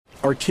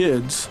Our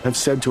kids have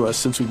said to us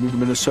since we moved to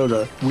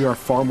Minnesota, we are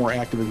far more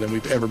active than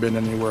we've ever been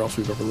anywhere else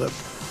we've ever lived.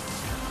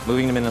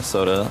 Moving to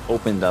Minnesota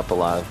opened up a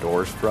lot of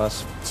doors for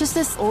us. Just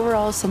this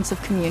overall sense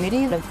of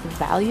community, of the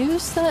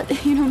values that,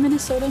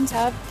 Minnesotans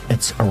have.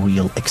 It's a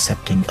real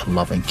accepting,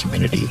 loving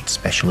community,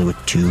 especially with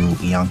 2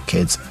 young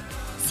kids.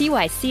 See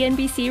why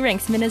CNBC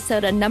ranks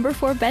Minnesota number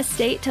 4 best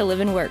state to live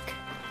and work.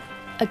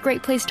 A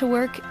great place to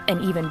work,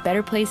 an even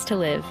better place to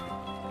live.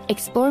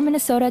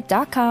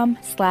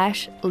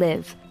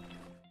 ExploreMinnesota.com/live.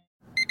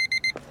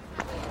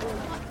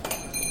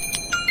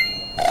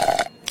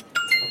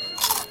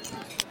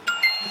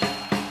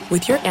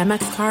 With your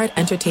Amex card,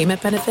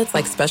 entertainment benefits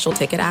like special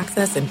ticket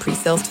access and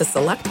pre-sales to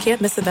select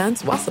can't-miss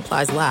events while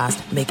supplies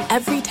last make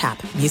every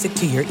tap music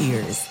to your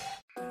ears.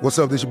 What's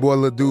up, this your boy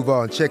Lil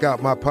Duval, and check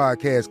out my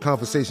podcast,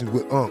 Conversations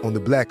with Unc, on the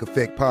Black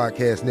Effect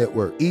Podcast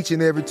Network. Each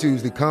and every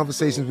Tuesday,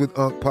 Conversations with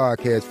Unc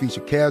podcast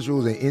feature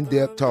casuals and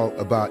in-depth talk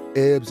about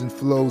ebbs and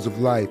flows of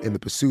life and the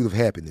pursuit of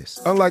happiness.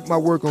 Unlike my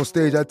work on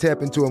stage, I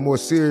tap into a more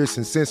serious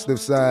and sensitive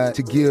side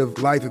to give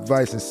life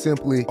advice and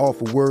simply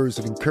offer words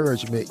of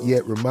encouragement,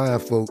 yet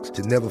remind folks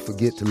to never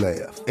forget to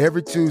laugh.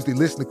 Every Tuesday,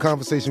 listen to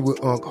Conversation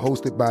with Unc,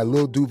 hosted by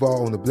Lil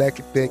Duval on the Black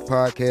Effect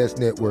Podcast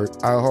Network,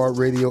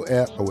 iHeartRadio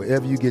app, or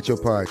wherever you get your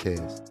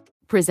podcasts.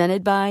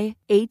 Presented by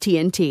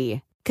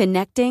AT&T.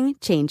 Connecting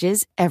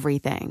changes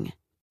everything.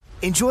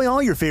 Enjoy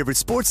all your favorite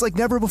sports like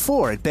never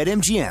before at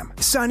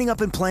BetMGM. Signing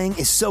up and playing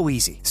is so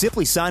easy.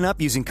 Simply sign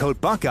up using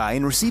code Buckeye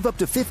and receive up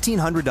to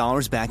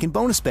 $1,500 back in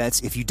bonus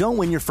bets if you don't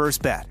win your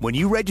first bet. When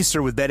you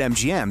register with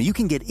BetMGM, you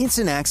can get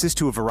instant access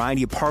to a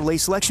variety of parlay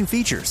selection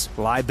features,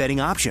 live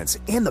betting options,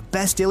 and the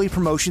best daily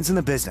promotions in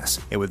the business.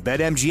 And with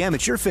BetMGM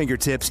at your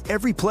fingertips,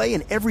 every play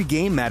and every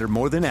game matter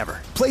more than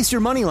ever. Place your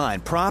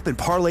moneyline, prop, and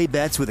parlay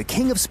bets with the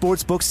king of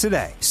sportsbooks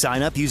today.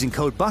 Sign up using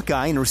code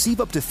Buckeye and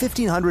receive up to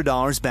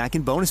 $1,500 back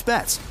in bonus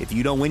bets if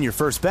you don't win your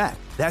first bet.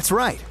 That's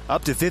right,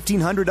 up to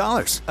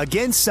 $1,500.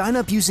 Again, sign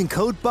up using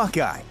code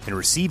Buckeye and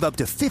receive up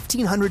to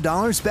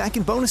 $1,500 back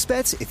in bonus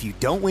bets if you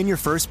don't win your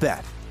first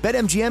bet.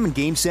 BetMGM and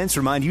GameSense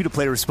remind you to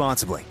play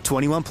responsibly.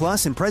 21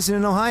 plus and present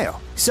in Ohio.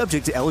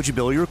 Subject to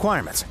eligibility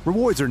requirements.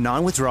 Rewards are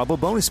non-withdrawable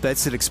bonus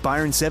bets that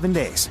expire in 7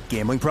 days.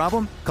 Gambling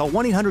problem? Call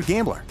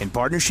 1-800-GAMBLER in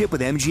partnership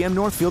with MGM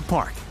Northfield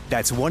Park.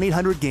 That's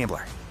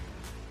 1-800-GAMBLER.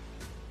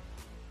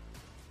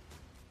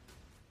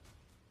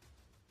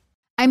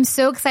 I'm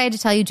so excited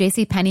to tell you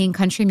JCPenney and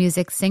country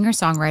music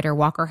singer-songwriter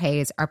Walker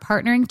Hayes are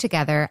partnering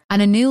together on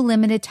a new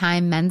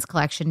limited-time men's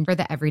collection for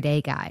the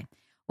everyday guy.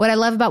 What I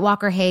love about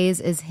Walker Hayes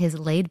is his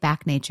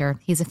laid-back nature.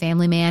 He's a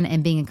family man,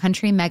 and being a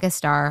country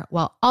megastar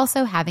while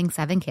also having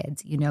 7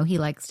 kids, he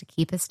likes to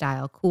keep his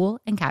style cool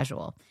and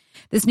casual.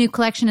 This new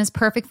collection is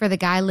perfect for the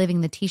guy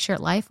living the t-shirt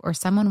life or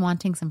someone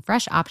wanting some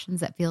fresh options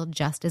that feel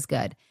just as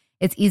good.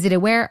 It's easy to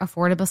wear,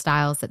 affordable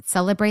styles that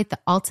celebrate the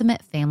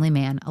ultimate family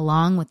man,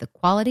 along with the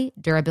quality,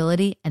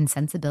 durability, and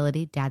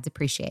sensibility dads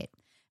appreciate.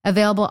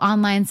 Available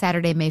online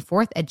Saturday, May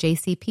 4th at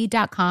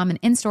jcp.com and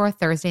in-store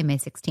Thursday, May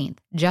 16th.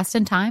 Just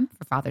in time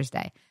for Father's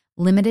Day.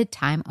 Limited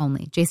time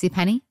only.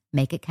 JCPenney,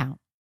 make it count.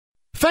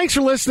 Thanks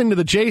for listening to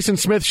the Jason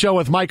Smith Show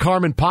with Mike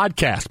Harmon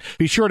podcast.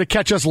 Be sure to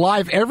catch us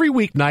live every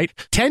weeknight,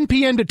 10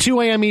 p.m. to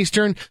 2 a.m.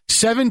 Eastern,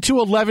 7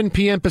 to 11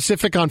 p.m.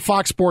 Pacific on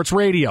Fox Sports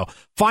Radio.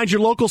 Find your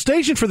local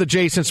station for the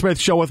Jason Smith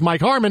Show with Mike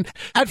Harmon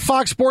at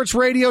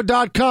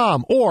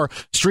foxsportsradio.com or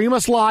stream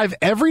us live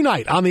every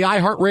night on the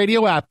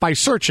iHeartRadio app by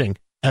searching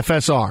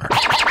FSR.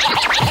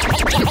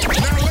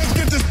 Now let's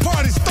get this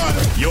party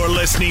started. You're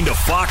listening to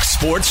Fox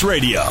Sports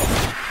Radio.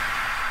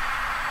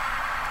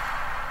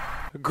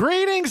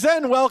 Greetings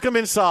and welcome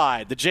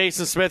inside the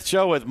Jason Smith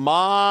Show with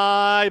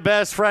my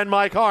best friend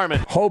Mike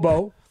Harmon.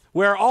 Hobo.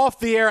 Where off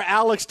the air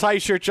Alex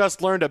Teicher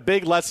just learned a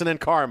big lesson in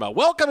karma.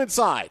 Welcome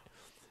inside.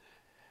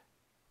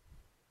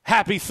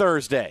 Happy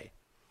Thursday.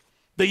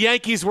 The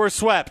Yankees were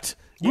swept.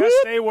 Yes, whoop.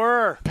 They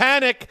were.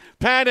 Panic,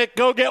 panic,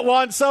 go get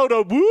Juan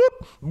Soto.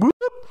 Whoop, whoop,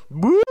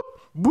 whoop,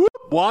 whoop.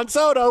 Juan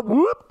Soto.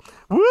 Whoop,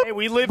 whoop. Hey,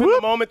 we live in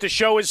the moment. The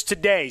show is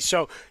today.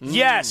 So,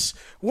 yes,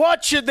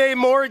 what should they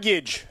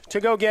mortgage to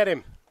go get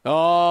him?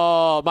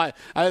 Oh,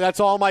 that's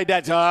all my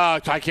dad.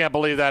 I can't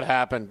believe that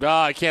happened.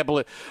 I can't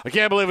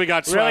believe we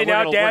got swept. Really,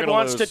 now Dad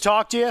wants to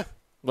talk to you?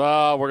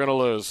 We're going to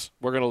lose.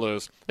 We're going to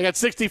lose. They got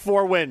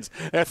 64 wins.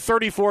 They got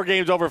 34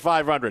 games over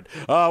 500.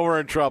 Oh, we're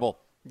in trouble.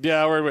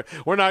 Yeah,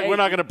 we're not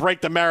going to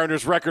break the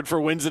Mariners' record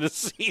for wins in a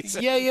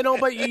season. Yeah,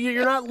 but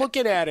you're not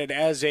looking at it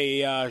as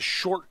a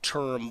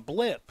short-term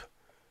blip.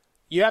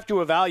 You have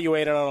to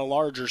evaluate it on a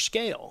larger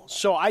scale.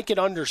 So I could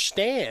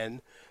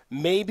understand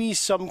maybe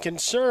some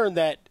concern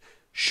that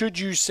should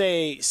you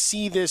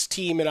see this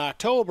team in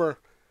October,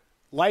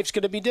 life's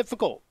going to be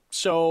difficult.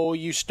 So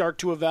you start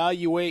to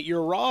evaluate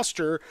your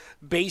roster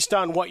based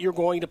on what you're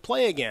going to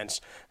play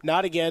against,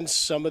 not against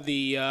some of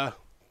the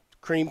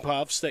cream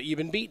puffs that you've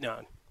been beaten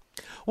on.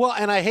 Well,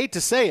 and I hate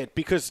to say it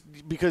because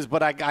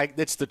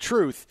it's the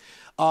truth.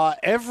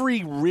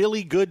 Every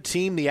really good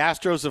team the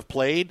Astros have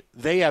played,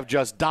 they have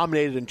just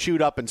dominated and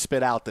chewed up and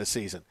spit out this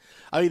season.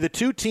 I mean, the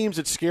two teams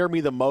that scare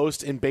me the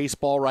most in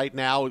baseball right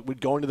now,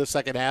 going to the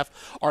second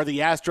half, are the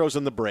Astros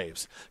and the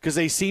Braves, because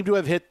they seem to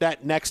have hit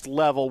that next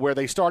level where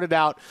they started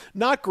out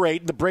not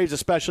great. The Braves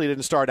especially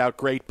didn't start out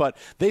great, but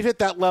they've hit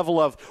that level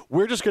of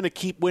we're just going to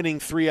keep winning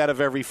 3 out of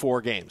every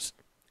 4 games.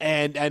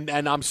 And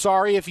I'm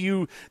sorry if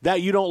you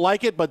don't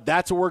like it, but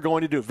that's what we're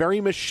going to do. Very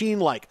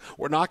machine-like.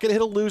 We're not going to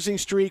hit a losing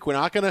streak. We're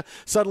not going to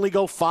suddenly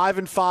go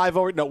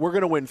 5-5. No, we're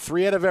going to win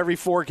 3 out of every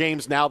 4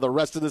 games now the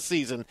rest of the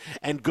season,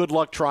 and good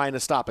luck trying to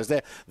stop us.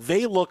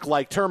 They look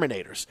like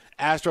Terminators,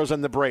 Astros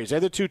and the Braves.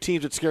 They're the two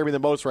teams that scare me the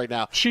most right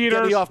now.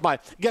 Cheaters.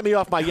 Get me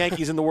off my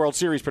Yankees in the World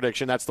Series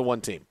prediction. That's the one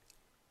team.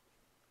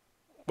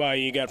 Well,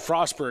 you got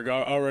Frostberg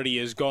already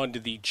has gone to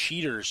the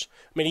cheaters.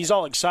 I mean, he's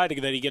all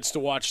excited that he gets to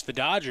watch the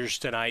Dodgers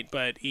tonight,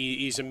 but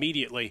he's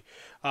immediately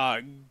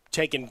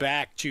taken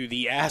back to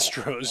the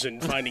Astros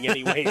and finding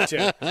any way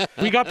to.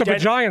 We got the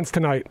Giants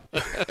tonight.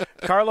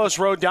 Carlos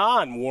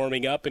Rodon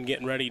warming up and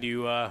getting ready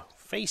to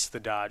face the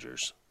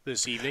Dodgers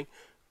this evening.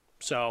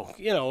 So,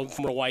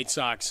 from a White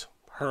Sox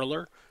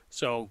hurler.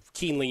 So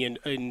keenly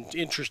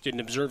interested in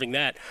observing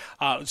that.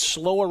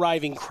 Slow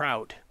arriving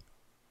crowd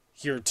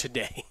here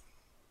today.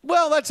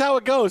 Well, that's how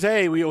it goes.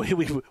 Hey,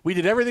 we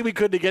did everything we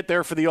could to get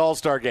there for the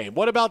All-Star game.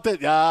 What about the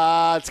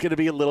it's going to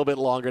be a little bit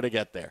longer to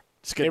get there.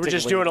 They were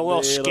just doing a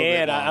little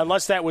scan.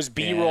 Unless that was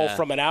B-roll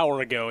from an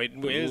hour ago. It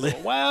was,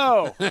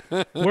 wow.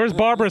 Where's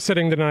Barbara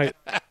sitting tonight?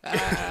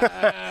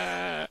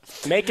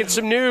 Making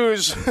some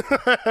news.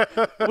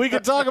 We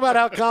could talk about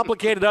how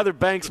complicated other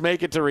banks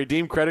make it to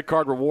redeem credit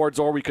card rewards,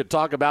 or we could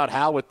talk about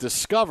how with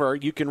Discover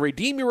you can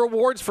redeem your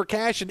rewards for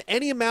cash in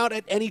any amount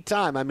at any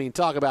time. I mean,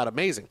 talk about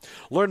amazing.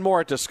 Learn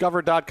more at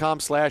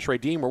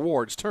discover.com/redeem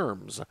rewards.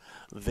 Terms,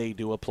 they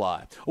do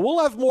apply.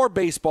 We'll have more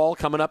baseball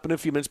coming up in a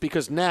few minutes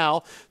because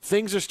now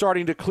things are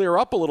starting to clear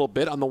up a little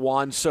bit on the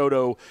Juan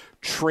Soto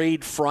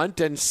trade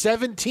front, and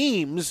 7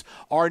 teams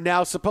are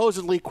now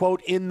supposedly,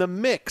 quote, in the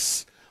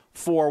mix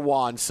for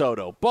Juan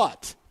Soto.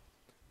 But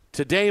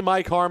today,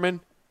 Mike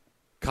Harmon,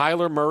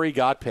 Kyler Murray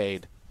got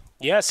paid.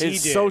 Yes, he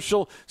did.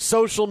 His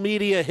social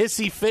media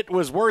hissy fit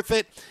was worth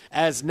it,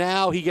 as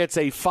now he gets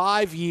a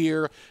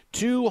 5-year,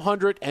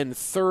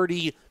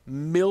 $230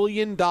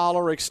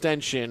 million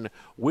extension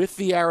with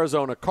the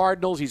Arizona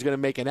Cardinals. He's going to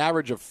make an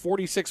average of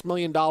 $46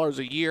 million a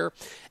year.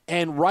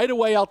 And right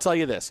away, I'll tell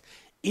you this.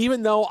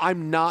 Even though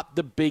I'm not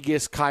the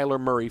biggest Kyler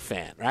Murray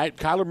fan, right?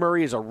 Kyler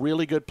Murray is a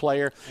really good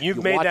player.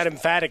 You've made that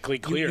emphatically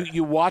clear.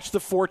 You watch the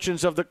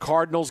fortunes of the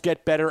Cardinals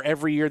get better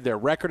every year. Their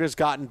record has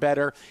gotten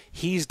better.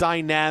 He's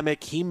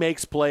dynamic. He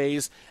makes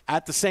plays.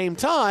 At the same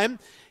time,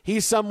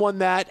 he's someone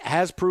that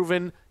has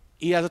proven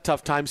he has a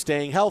tough time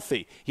staying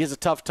healthy. He has a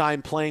tough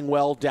time playing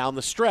well down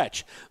the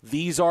stretch.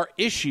 These are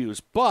issues,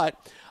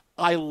 but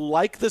I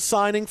like the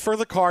signing for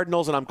the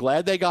Cardinals, and I'm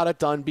glad they got it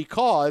done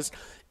because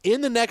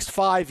in the next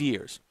 5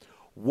 years,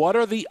 what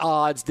are the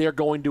odds they're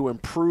going to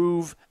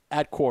improve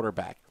at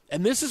quarterback?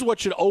 And this is what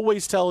should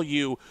always tell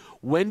you,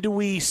 when do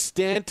we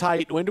stand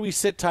tight, when do we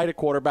sit tight at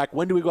quarterback,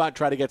 when do we go out and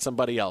try to get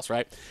somebody else,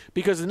 right?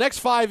 Because the next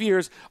 5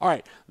 years, all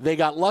right, they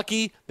got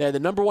lucky, they had the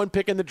number 1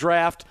 pick in the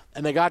draft,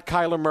 and they got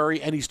Kyler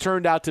Murray, and he's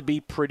turned out to be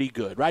pretty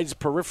good, right? He's a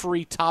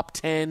periphery top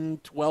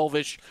 10,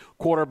 12-ish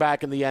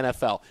quarterback in the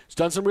NFL. He's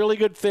done some really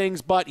good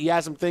things, but he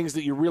has some things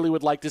that you really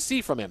would like to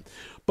see from him.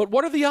 But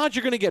what are the odds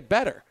you're going to get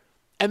better?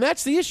 And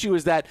that's the issue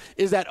is that,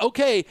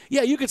 okay,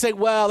 yeah, you could say,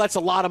 well, that's a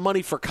lot of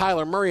money for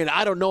Kyler Murray, and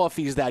I don't know if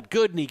he's that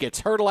good, and he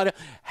gets hurt a lot.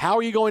 How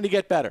are you going to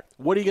get better?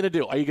 What are you going to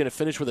do? Are you going to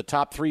finish with a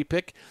top 3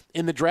 pick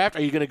in the draft?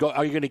 Are you going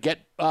to get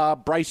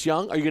Bryce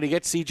Young? Are you going to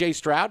get C.J.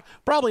 Stroud?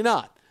 Probably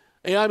not.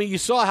 I mean, you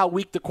saw how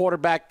weak the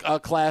quarterback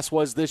class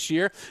was this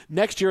year.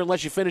 Next year,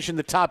 unless you finish in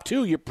the top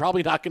 2, you're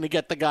probably not going to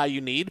get the guy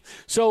you need.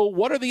 So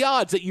what are the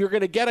odds that you're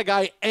going to get a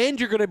guy and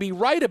you're going to be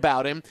right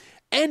about him,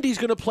 and he's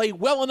going to play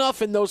well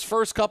enough in those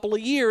first couple of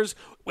years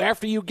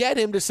after you get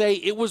him to say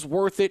it was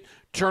worth it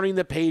turning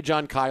the page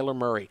on Kyler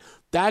Murray?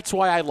 That's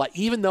why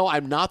even though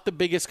I'm not the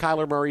biggest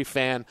Kyler Murray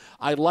fan,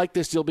 I like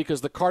this deal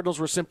because the Cardinals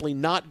were simply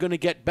not going to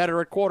get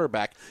better at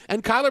quarterback.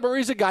 And Kyler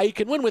Murray's a guy you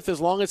can win with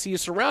as long as he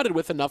is surrounded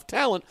with enough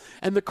talent,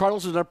 and the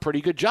Cardinals have done a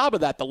pretty good job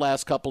of that the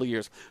last couple of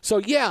years. So,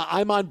 yeah,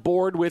 I'm on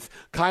board with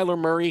Kyler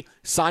Murray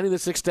signing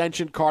this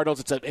extension.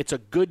 Cardinals, it's a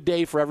good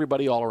day for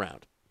everybody all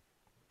around.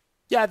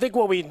 Yeah, I think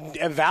when we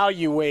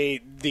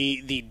evaluate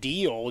the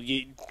deal,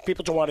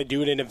 people don't want to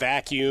do it in a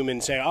vacuum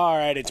and say, all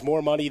right, it's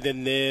more money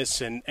than this,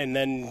 and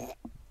then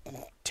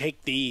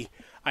take the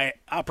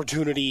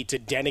opportunity to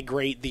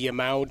denigrate the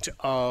amount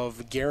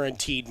of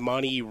guaranteed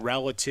money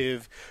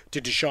relative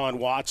to Deshaun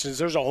Watson.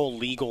 There's a whole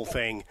legal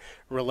thing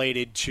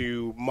related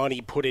to money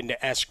put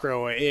into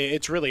escrow.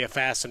 It's really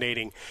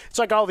it's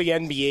like all the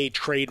NBA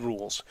trade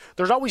rules.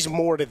 There's always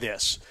more to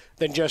this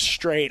than just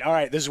straight, all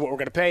right, this is what we're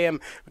going to pay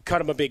him, cut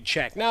him a big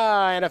check.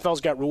 Nah,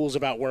 NFL's got rules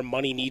about where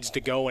money needs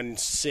to go and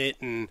sit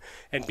and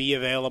be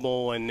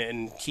available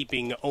and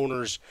keeping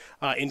owners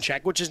in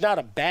check, which is not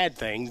a bad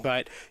thing,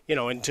 but,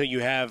 until you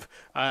have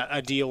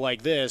a deal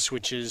like this,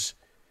 which is,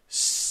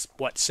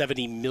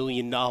 $70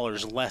 million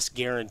less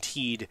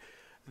guaranteed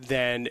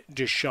than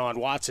Deshaun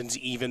Watson's,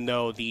 even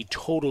though the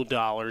total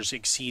dollars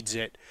exceeds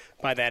it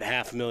by that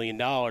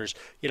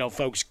 $500,000,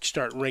 folks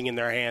start wringing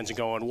their hands and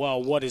going,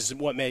 well, what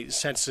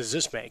sense does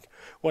this make?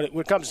 When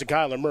it comes to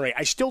Kyler Murray,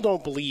 I still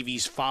don't believe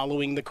he's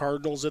following the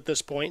Cardinals at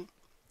this point.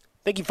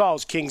 I think he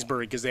follows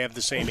Kingsbury because they have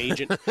the same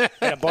agent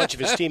and a bunch of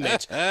his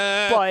teammates.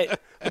 But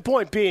the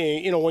point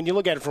being, when you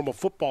look at it from a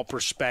football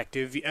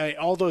perspective,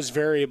 all those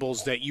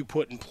variables that you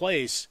put in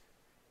place,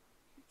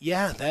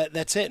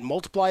 that's it.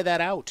 Multiply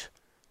that out.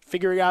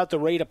 Figuring out the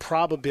rate of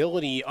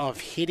probability of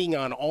hitting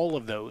on all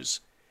of those,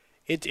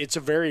 it's a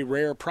very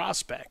rare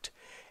prospect.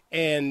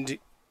 And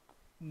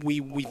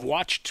we've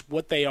watched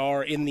what they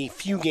are in the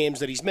few games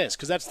that he's missed,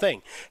 because that's the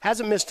thing.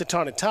 Hasn't missed a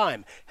ton of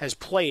time, has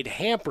played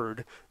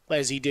hampered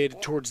as he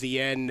did towards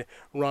the end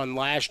run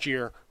last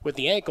year with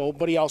the ankle,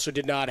 but he also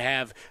did not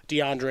have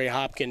DeAndre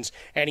Hopkins,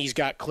 and he's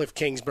got Cliff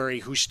Kingsbury,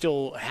 who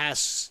still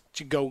has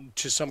to go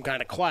to some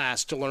kind of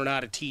class to learn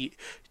how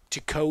to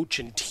coach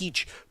and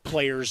teach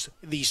players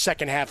the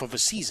second half of a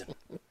season.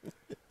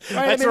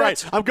 Right?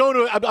 Right.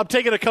 I'm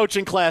taking a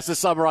coaching class this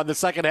summer on the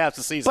second half of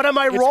the season. But am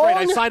I wrong? Great.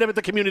 I signed up at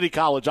the community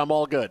college. I'm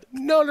all good.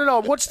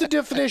 No. What's the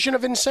definition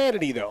of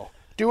insanity, though?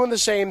 Doing the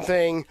same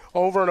thing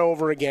over and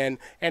over again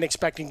and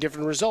expecting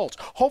different results.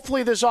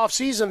 Hopefully this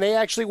offseason they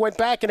actually went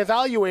back and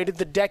evaluated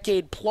the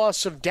decade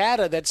plus of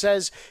data that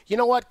says, you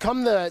know what,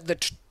 come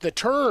the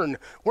turn,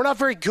 we're not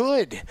very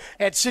good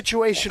at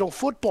situational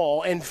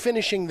football and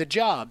finishing the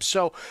job.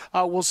 So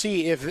we'll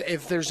see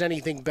if there's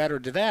anything better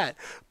to that.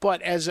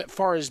 But as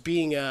far as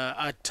being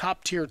a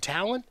top-tier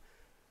talent,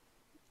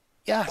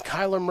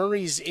 Kyler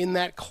Murray's in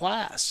that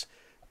class.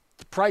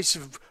 The price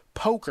of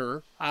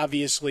poker,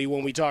 obviously,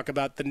 when we talk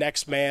about the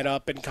next man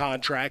up in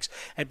contracts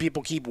and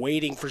people keep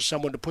waiting for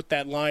someone to put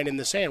that line in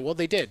the sand. Well,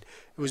 they did.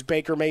 It was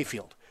Baker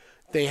Mayfield.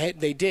 They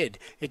did.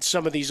 It's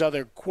some of these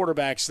other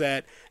quarterbacks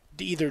that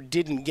either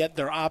didn't get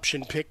their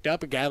option picked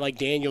up, a guy like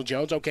Daniel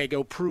Jones, okay,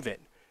 go prove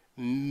it.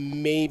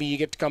 Maybe you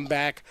get to come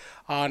back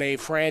on a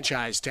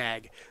franchise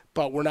tag,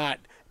 but we're not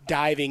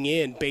diving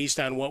in based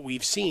on what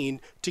we've seen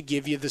to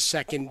give you the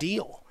second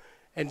deal.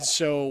 And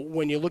so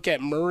when you look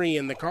at Murray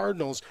and the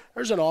Cardinals,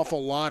 there's an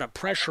awful lot of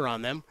pressure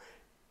on them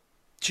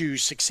to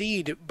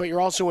succeed, but you're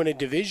also in a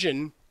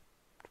division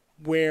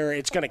where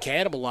it's going to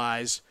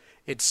cannibalize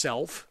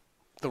itself.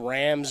 The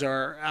Rams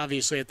are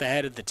obviously at the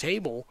head of the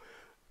table.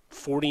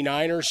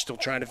 49ers still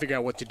trying to figure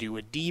out what to do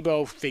with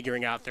Debo,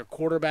 figuring out their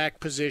quarterback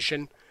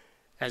position.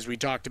 As we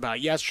talked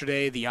about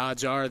yesterday, the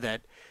odds are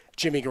that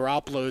Jimmy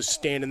Garoppolo's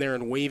standing there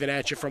and waving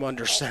at you from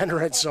under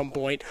center at some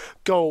point.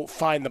 Go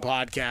find the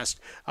podcast,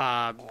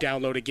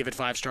 download it, give it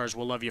 5 stars.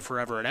 We'll love you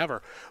forever and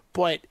ever.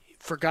 But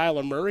for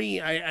Kyler Murray,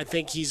 I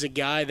think he's a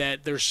guy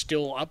that there's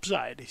still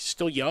upside. He's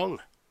still young.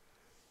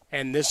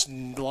 And this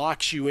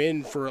locks you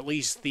in for at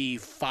least the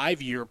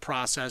 5-year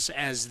process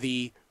as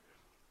the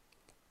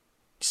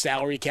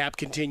salary cap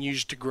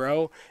continues to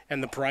grow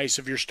and the price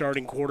of your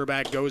starting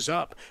quarterback goes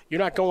up. You're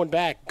not going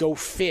back, go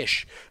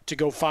fish to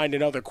go find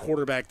another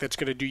quarterback that's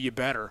going to do you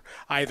better,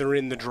 either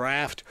in the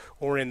draft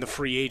or in the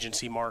free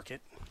agency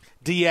market.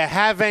 Do you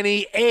have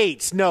any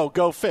 8s? No,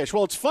 go fish.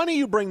 Well, it's funny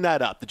you bring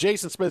that up. The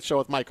Jason Smith Show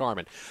with Mike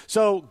Harmon.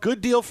 So,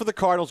 good deal for the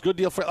Cardinals, good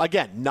deal for,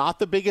 again, not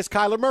the biggest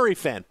Kyler Murray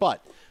fan,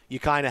 but you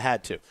kind of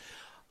had to.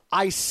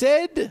 I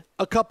said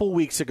a couple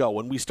weeks ago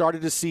when we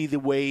started to see the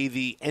way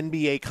the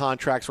NBA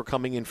contracts were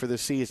coming in for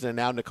this season, and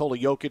now Nikola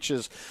Jokic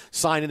has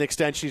signed an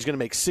extension. He's going to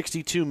make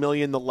 $62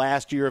 million the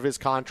last year of his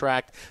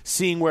contract,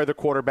 seeing where the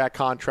quarterback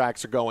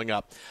contracts are going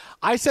up.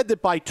 I said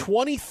that by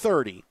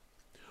 2030,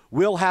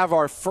 we'll have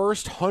our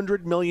first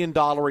 $100 million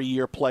a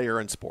year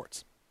player in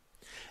sports.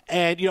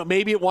 And,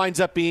 maybe it winds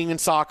up being in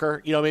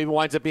soccer. Maybe it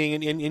winds up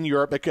being in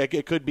Europe.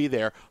 It could be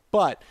there.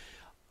 But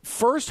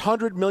first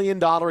 $100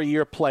 million a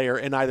year player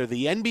in either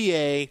the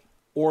NBA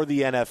or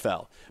the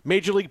NFL.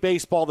 Major League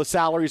Baseball, the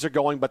salaries are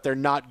going, but they're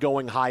not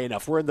going high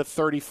enough. We're in the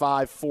 $35,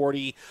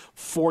 $40,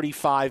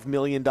 $45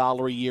 million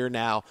a year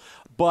now.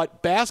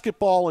 But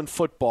basketball and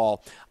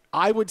football,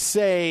 I would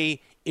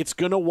say it's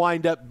going to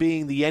wind up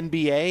being the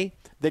NBA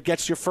that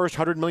gets your first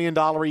 $100 million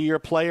a year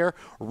player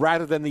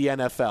rather than the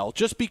NFL.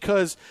 Just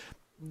because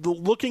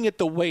looking at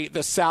the way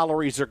the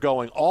salaries are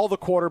going, all the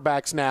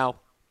quarterbacks now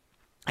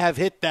have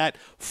hit that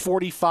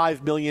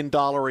 $45 million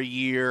a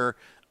year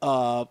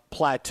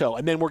plateau.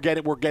 And then we're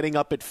getting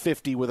up at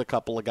 50 with a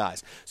couple of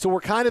guys. So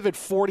we're kind of at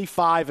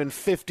 45 and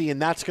 50, and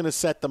that's going to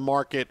set the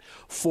market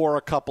for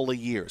a couple of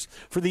years.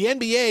 For the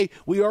NBA,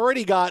 we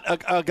already got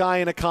a guy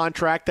in a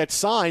contract that's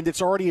signed.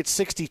 It's already at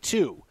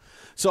 62.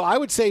 So I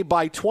would say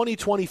by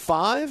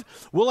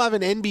 2025, we'll have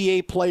an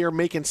NBA player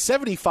making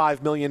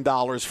 $75 million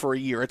for a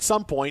year at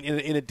some point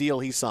in a deal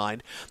he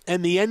signed.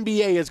 And the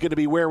NBA is going to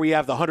be where we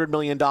have the $100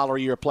 million a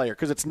year player,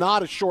 because it's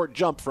not a short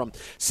jump from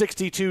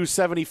 62,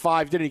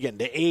 75, didn't get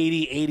into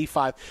 80,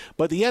 85.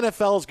 But the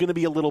NFL is going to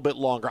be a little bit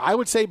longer. I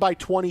would say by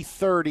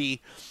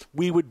 2030,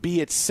 we would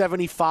be at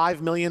 $75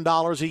 million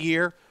a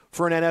year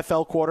for an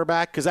NFL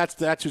quarterback, because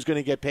that's who's going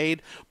to get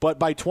paid. But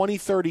by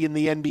 2030 in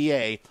the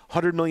NBA,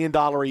 $100 million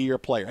a year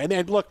player.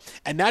 And look,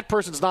 and that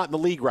person's not in the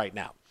league right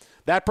now.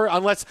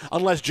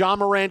 Unless John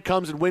Morant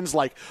comes and wins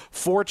like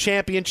 4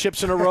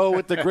 championships in a row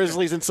with the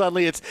Grizzlies, and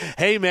suddenly it's,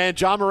 hey man,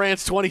 John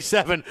Morant's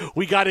 27,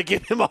 we got to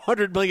give him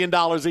 $100 million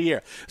a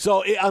year.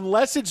 So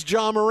unless it's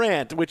John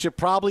Morant, which it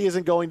probably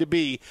isn't going to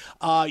be,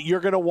 you're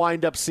going to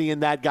wind up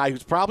seeing that guy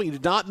who's probably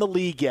not in the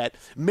league yet,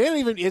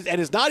 and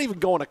is not even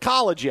going to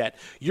college yet.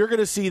 You're going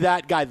to see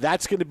that guy.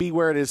 That's going to be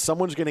where it is.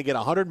 Someone's going to get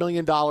 $100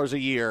 million a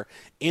year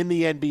in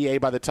the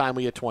NBA by the time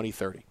we hit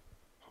 2030.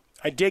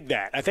 I dig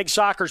that. I think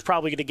soccer's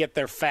probably going to get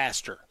there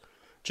faster.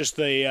 Just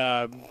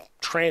the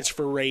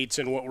transfer rates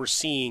and what we're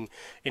seeing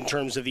in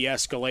terms of the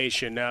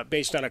escalation.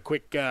 Based on a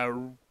quick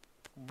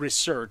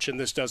research, and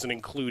this doesn't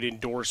include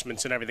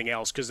endorsements and everything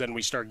else, because then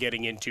we start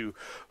getting into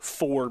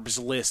Forbes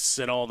lists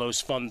and all those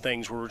fun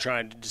things where we're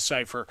trying to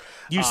decipher.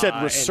 You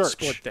said research,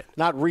 split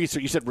not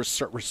research. You said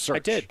research. I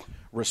did.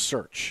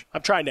 Research.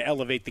 I'm trying to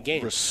elevate the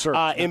game. Research.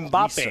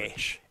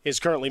 Mbappe is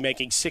currently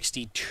making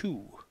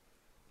 62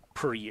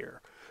 per year.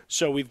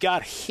 So we've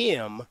got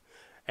him,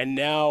 and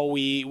now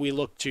we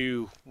look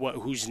to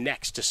who's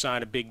next to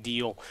sign a big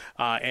deal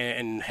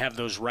and have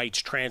those rights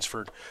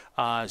transferred.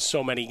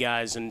 So many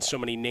guys and so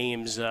many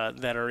names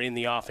that are in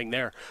the offing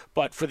there.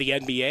 But for the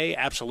NBA,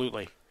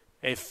 absolutely.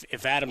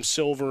 If Adam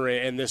Silver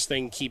and this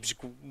thing keeps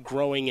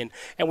growing,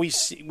 and we've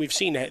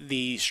seen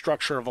the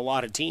structure of a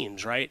lot of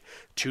teams, right?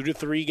 2 to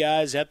 3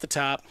 guys at the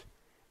top,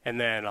 and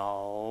then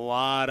a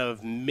lot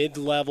of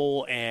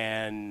mid-level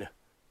and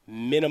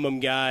minimum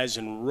guys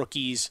and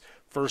rookies,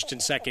 first and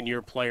second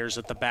year players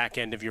at the back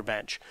end of your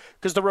bench,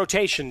 because the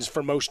rotations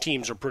for most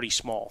teams are pretty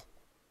small,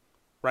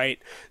 right?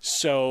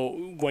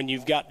 So when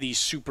you've got the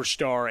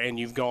superstar and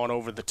you've gone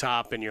over the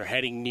top and you're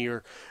heading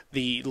near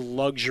the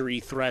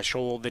luxury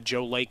threshold that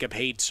Joe Lacob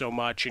hates so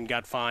much and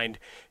got fined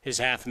his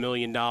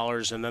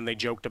 $500,000, and then they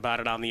joked about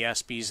it on the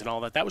ESPYs and all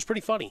that. That was pretty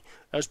funny.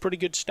 That was pretty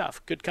good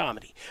stuff. Good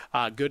comedy.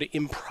 Good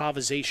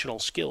improvisational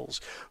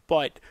skills.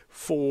 But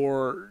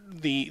for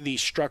the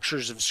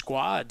structures of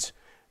squads,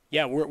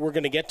 yeah, we're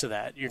going to get to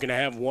that. You're going to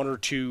have 1 or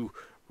 2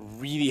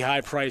 really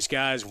high-priced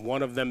guys,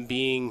 one of them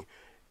being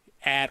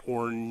at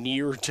or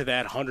near to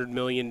that $100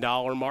 million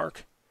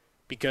mark,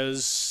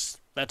 because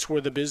that's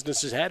where the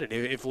business is headed.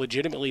 If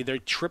legitimately they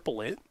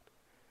triple it,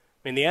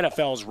 I mean, the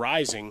NFL is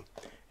rising,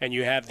 and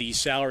you have the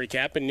salary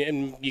cap,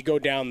 and you go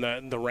down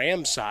the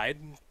Rams side.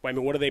 I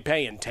mean, what are they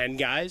paying? 10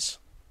 guys?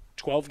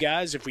 12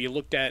 guys? If we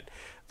looked at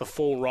the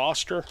full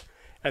roster,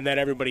 and then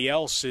everybody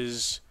else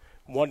is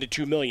 $1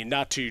 to $2 million.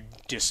 Not to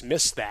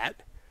dismiss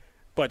that,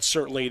 but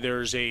certainly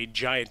there's a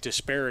giant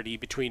disparity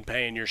between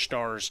paying your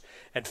stars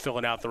and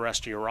filling out the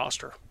rest of your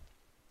roster.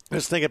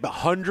 Just think about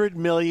 $100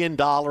 million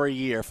a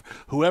year.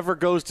 Whoever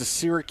goes to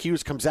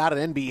Syracuse comes out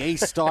an NBA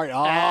star.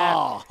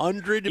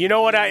 $100 You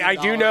know what I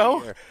do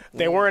know?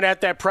 They weren't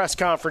at that press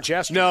conference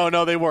yesterday.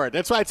 No, they weren't.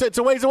 That's why it's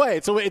a ways away.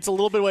 It's a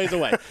little bit ways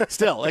away.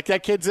 Still, like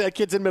that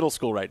kid's in middle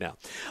school right now.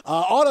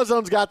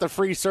 AutoZone's got the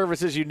free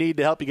services you need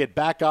to help you get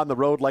back on the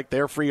road, like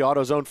their free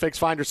AutoZone Fix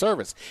Finder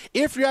service.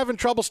 If you're having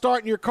trouble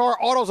starting your car,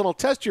 AutoZone will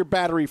test your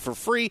battery for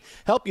free,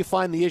 help you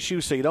find the issue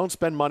so you don't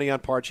spend money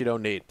on parts you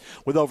don't need.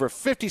 With over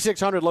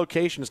 5,600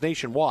 locations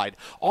nationwide,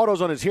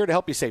 AutoZone is here to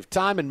help you save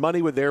time and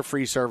money with their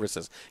free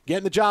services.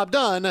 Getting the job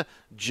done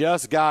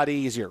just got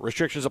easier.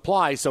 Restrictions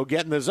apply, so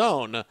get in the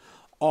zone.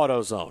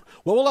 AutoZone.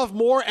 Well, we'll have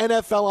more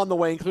NFL on the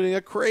way, including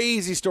a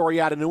crazy story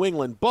out of New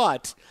England.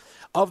 But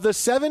of the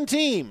 7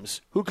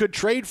 teams who could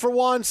trade for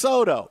Juan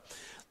Soto,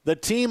 the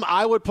team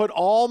I would put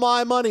all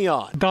my money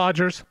on,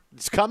 Dodgers.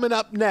 It's coming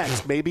up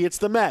next. Maybe it's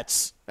the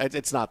Mets.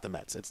 It's not the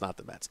Mets. It's not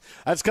the Mets.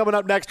 That's coming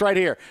up next right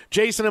here.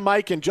 Jason and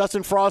Mike and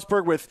Justin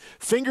Frostberg with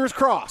fingers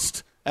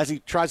crossed as he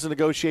tries to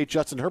negotiate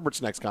Justin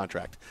Herbert's next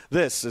contract.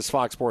 This is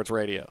Fox Sports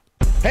Radio.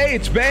 Hey,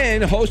 it's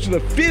Ben, host of the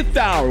Fifth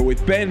Hour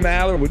with Ben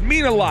Maller. It would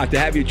mean a lot to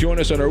have you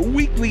join us on our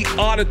weekly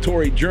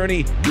auditory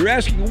journey. You're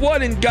asking,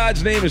 what in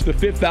God's name is the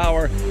Fifth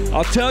Hour?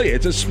 I'll tell you,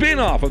 it's a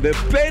spin-off of the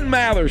Ben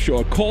Maller Show,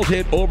 a cult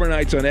hit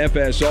overnights on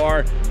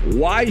FSR.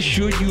 Why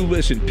should you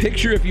listen?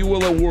 Picture, if you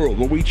will, a world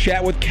where we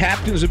chat with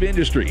captains of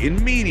industry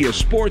in media,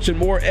 sports, and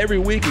more every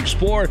week.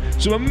 Explore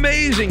some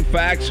amazing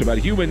facts about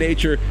human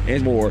nature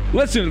and more.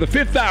 Listen to the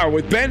Fifth Hour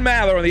with Ben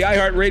Maller on the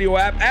iHeartRadio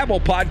app, Apple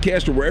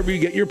Podcast, or wherever you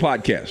get your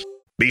podcasts.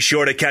 Be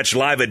sure to catch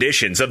live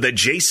editions of The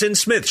Jason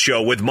Smith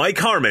Show with Mike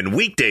Harmon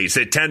weekdays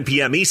at 10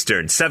 p.m.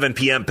 Eastern, 7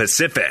 p.m.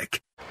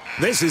 Pacific.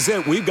 This is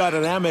it. We've got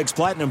an Amex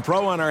Platinum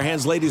Pro on our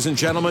hands, ladies and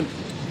gentlemen.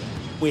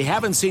 We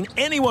haven't seen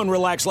anyone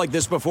relax like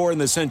this before in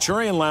the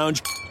Centurion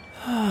Lounge.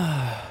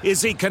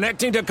 Is he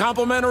connecting to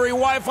complimentary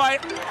Wi-Fi?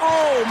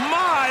 Oh,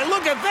 my.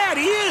 Look at that.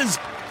 He is.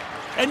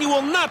 and you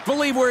will not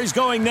believe where he's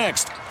going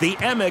next. The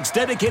Amex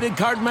dedicated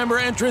card member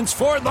entrance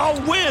for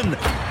the win.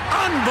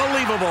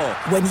 Unbelievable.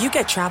 When you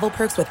get travel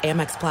perks with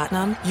Amex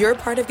Platinum, you're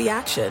part of the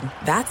action.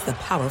 That's the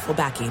powerful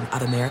backing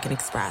of American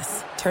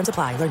Express. Terms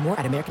apply. Learn more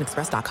at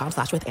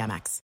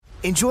americanexpress.com/withAmex.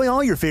 Enjoy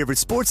all your favorite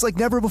sports like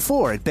never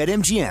before at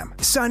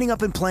BetMGM. Signing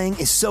up and playing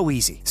is so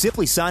easy.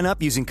 Simply sign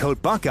up using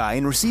code Buckeye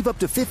and receive up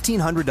to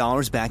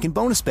 $1,500 back in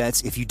bonus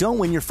bets if you don't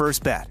win your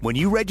first bet. When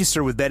you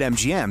register with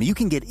BetMGM, you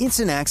can get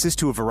instant access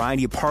to a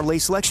variety of parlay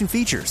selection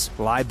features,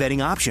 live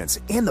betting options,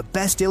 and the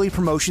best daily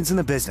promotions in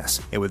the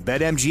business. And with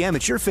BetMGM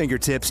at your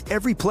fingertips,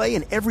 every play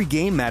and every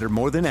game matter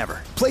more than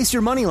ever. Place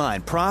your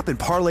moneyline, prop, and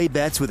parlay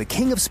bets with the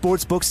king of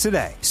sportsbooks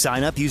today.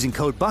 Sign up using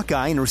code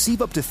Buckeye and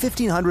receive up to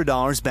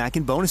 $1,500 back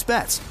in bonus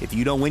bets if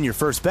you don't win your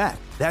first bet.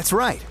 That's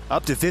right,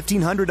 up to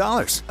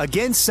 $1,500.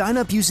 Again, sign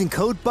up using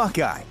code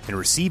Buckeye and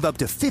receive up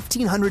to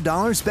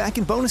 $1,500 back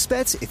in bonus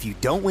bets if you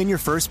don't win your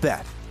first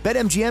bet.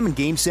 BetMGM and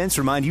GameSense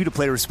remind you to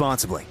play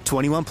responsibly.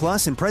 21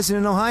 plus and present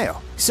in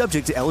Ohio.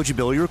 Subject to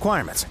eligibility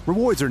requirements.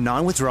 Rewards are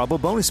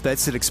non-withdrawable bonus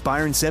bets that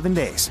expire in 7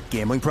 days.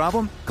 Gambling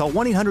problem? Call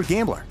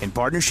 1-800-GAMBLER in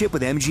partnership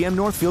with MGM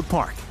Northfield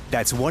Park.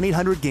 That's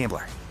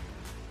 1-800-GAMBLER.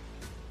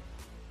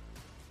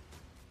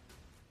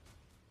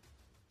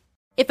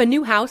 If a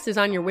new house is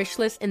on your wish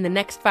list in the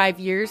next 5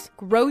 years,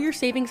 grow your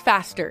savings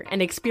faster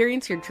and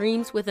experience your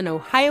dreams with an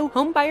Ohio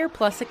Homebuyer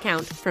Plus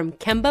account from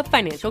Kemba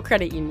Financial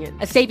Credit Union.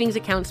 A savings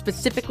account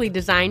specifically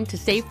designed to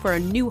save for a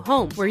new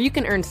home where you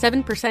can earn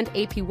 7%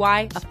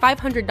 APY,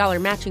 a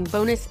 $500 matching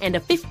bonus, and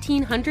a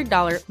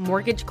 $1,500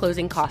 mortgage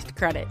closing cost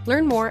credit.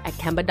 Learn more at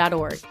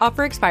Kemba.org.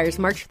 Offer expires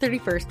March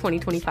 31st,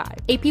 2025.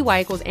 APY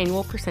equals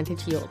annual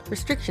percentage yield.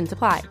 Restrictions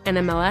apply.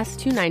 NMLS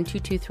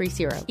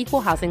 292230.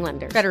 Equal housing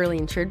lender. Federally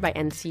insured by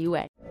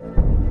NCUA.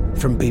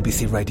 From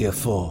BBC Radio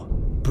 4,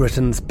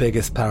 Britain's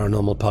biggest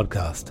paranormal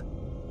podcast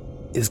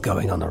is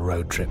going on a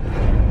road trip.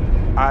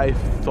 I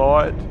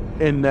thought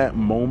in that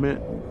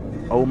moment,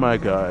 oh my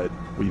God,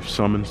 we've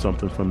summoned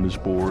something from this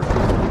board.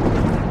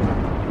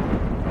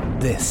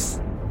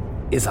 This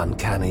is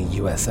Uncanny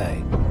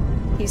USA.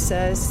 He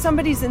says,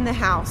 somebody's in the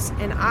house,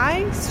 and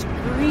I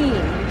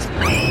screamed.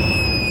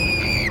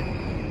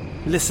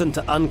 Listen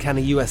to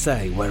Uncanny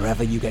USA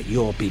wherever you get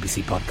your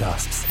BBC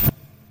podcasts,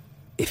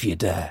 if you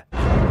dare.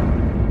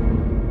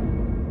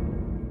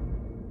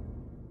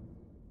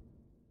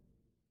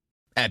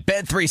 At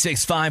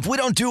Bet365, we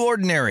don't do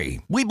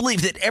ordinary. We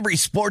believe that every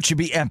sport should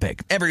be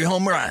epic. Every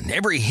home run,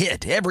 every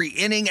hit, every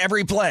inning,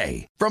 every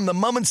play. From the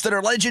moments that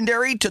are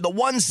legendary to the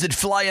ones that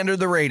fly under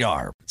the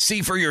radar.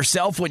 See for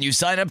yourself when you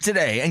sign up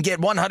today and get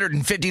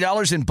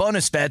 $150 in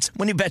bonus bets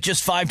when you bet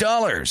just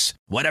 $5.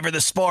 Whatever the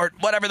sport,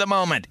 whatever the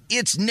moment,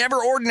 it's never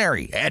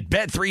ordinary at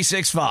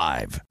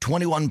Bet365.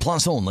 21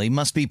 plus only.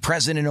 Must be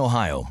present in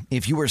Ohio.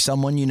 If you or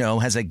someone you know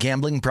has a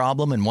gambling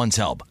problem and wants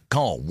help,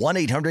 call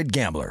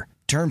 1-800-GAMBLER.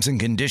 Terms and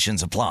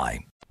conditions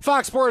apply.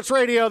 Fox Sports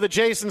Radio, the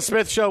Jason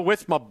Smith Show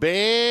with my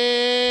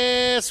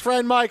best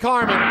friend Mike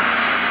Harmon.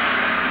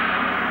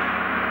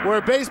 Where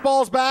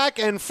baseball's back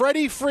and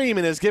Freddie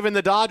Freeman has given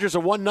the Dodgers a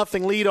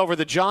 1-0 lead over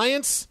the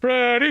Giants.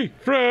 Freddie!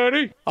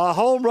 A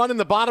home run in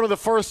the bottom of the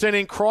first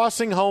inning,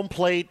 crossing home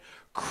plate,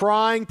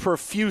 crying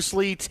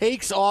profusely,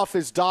 takes off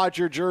his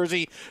Dodger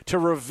jersey to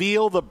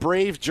reveal the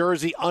Braves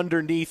jersey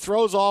underneath,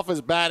 throws off his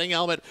batting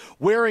helmet,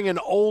 wearing an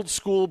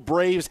old-school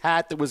Braves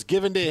hat that was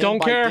given to him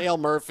by Dale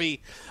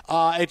Murphy.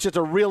 It's just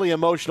a really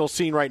emotional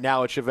scene right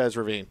now at Chavez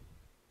Ravine.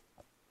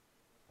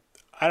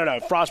 I don't know.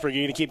 Frostberg,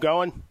 you going to keep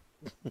going?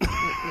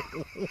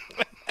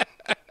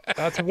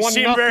 That's 1-0.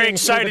 Seem very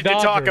excited to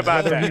talk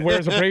about whether that. He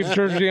wears a Braves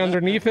jersey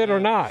underneath it or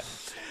not.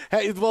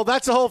 Hey, well,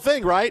 that's the whole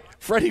thing, right?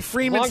 Freddie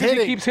Freeman's hitting. As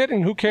long as he keeps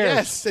hitting, who cares?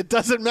 Yes, it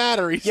doesn't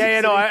matter.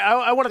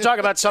 I want to talk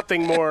about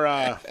something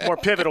more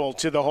pivotal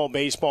to the whole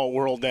baseball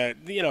world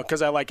that,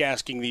 because I like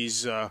asking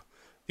these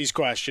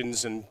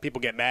questions and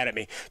people get mad at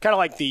me. Kind of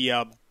like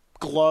the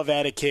glove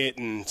etiquette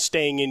and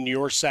staying in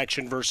your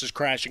section versus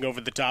crashing over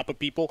the top of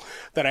people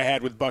that I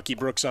had with Bucky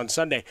Brooks on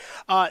Sunday.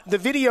 The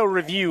video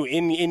review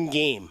in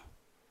game.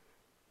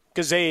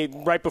 Because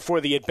right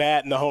before the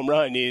at-bat and the home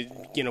run,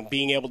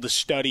 being able to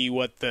study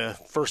what the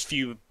first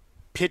few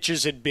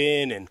pitches had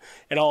been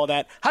and all of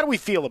that. How do we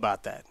feel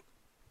about that?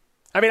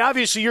 I mean,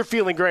 obviously you're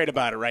feeling great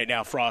about it right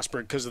now,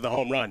 Frostberg, because of the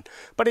home run.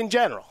 But in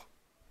general,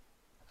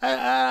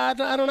 I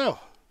don't know.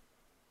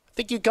 I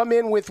think you come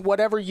in with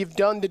whatever you've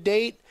done to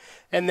date,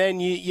 and then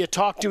you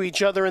talk to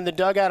each other in the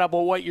dugout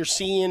about what you're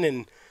seeing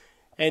and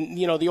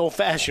the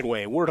old-fashioned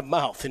way, word of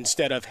mouth,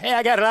 instead of, hey,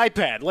 I got an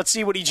iPad. Let's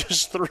see what he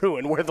just threw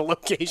and where the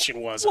location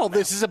was. Well,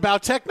 this is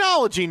about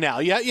technology now.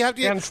 You have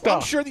to.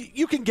 I'm sure that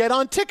you can get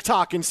on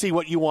TikTok and see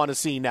what you want to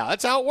see now.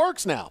 That's how it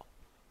works now.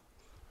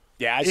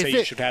 Yeah, I say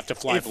you should have to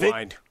fly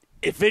blind.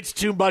 If it's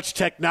too much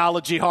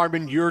technology,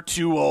 Harmon, you're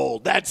too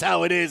old. That's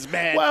how it is,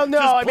 man. Well, no,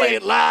 Just play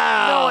it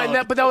loud.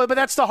 No, but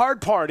that's the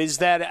hard part is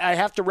that I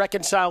have to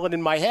reconcile it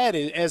in my head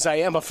as I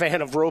am a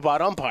fan of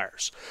robot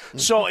umpires.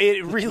 So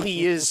it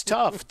really is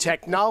tough.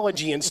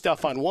 Technology and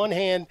stuff on one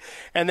hand,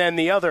 and then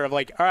the other. I'm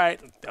like, all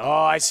right,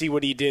 I see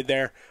what he did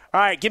there.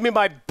 All right, give me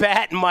my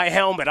bat and my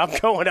helmet. I'm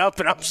going up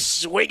and I'm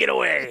swinging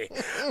away.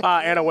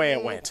 And away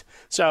it went.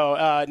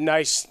 So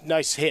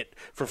nice hit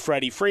for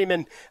Freddie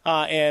Freeman,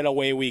 and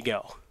away we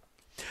go.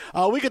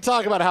 We could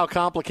talk about how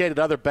complicated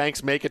other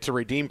banks make it to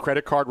redeem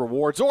credit card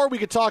rewards, or we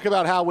could talk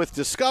about how with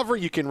Discover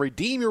you can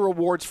redeem your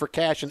rewards for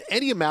cash in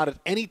any amount at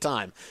any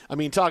time. I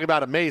mean, talk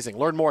about amazing.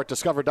 Learn more at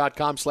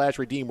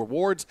discover.com/redeem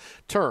rewards.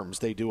 Terms,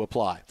 they do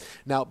apply.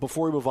 Now,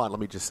 before we move on, let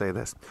me just say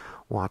this.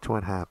 Watch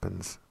what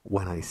happens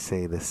when I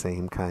say the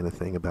same kind of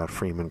thing about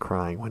Freeman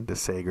crying when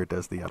DeSager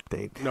does the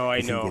update. No,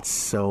 I know. He gets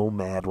so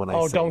mad when I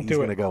say don't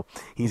do it.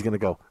 He's going to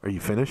go, are you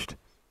finished?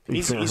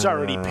 He's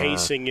already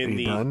pacing in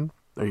the... Done?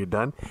 Are you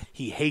done?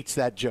 He hates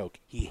that joke.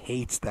 He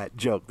hates that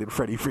joke that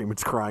Freddie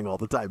Freeman's crying all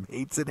the time.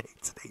 Hates it.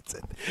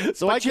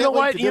 So but you know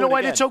what? You know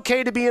what? It's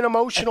okay to be an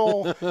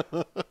emotional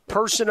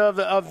person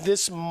of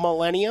this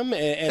millennium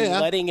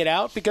and letting it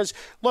out. Because,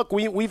 look,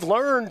 we've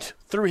learned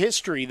through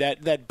history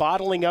that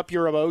bottling up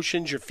your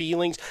emotions, your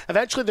feelings,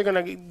 eventually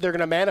they're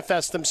gonna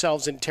manifest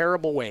themselves in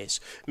terrible ways.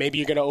 Maybe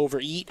you're going to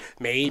overeat.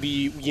 Maybe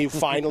you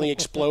finally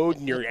explode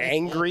and you're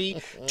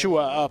angry to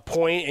a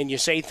point and you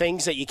say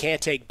things that you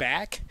can't take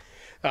back.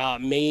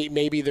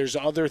 Maybe there's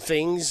other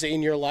things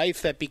in your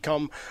life that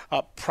become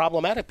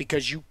problematic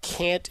because you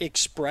can't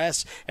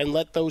express and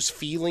let those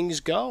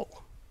feelings go.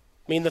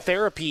 I mean, the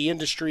therapy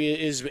industry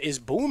is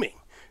booming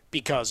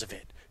because of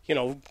it. You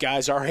know,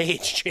 guys our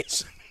age,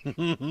 Jason.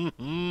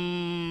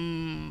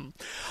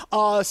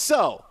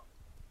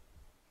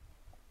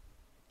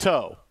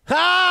 Toe.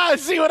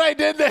 See what I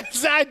did there?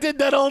 I did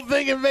that whole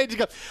thing and made you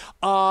go.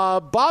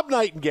 Bob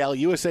Nightingale,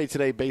 USA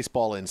Today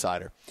baseball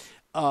insider,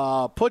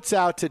 puts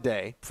out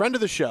today, friend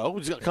of the show,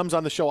 comes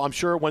on the show, I'm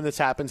sure when this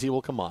happens he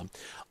will come on,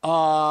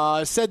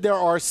 said there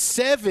are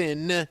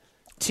 7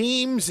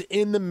 teams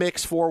in the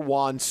mix for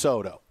Juan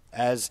Soto,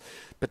 as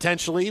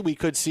potentially we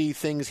could see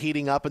things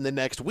heating up in the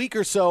next week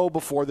or so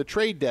before the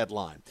trade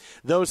deadline.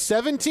 Those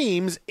 7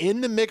 teams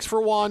in the mix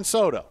for Juan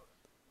Soto: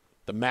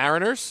 the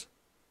Mariners,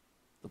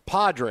 the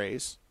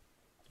Padres,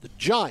 the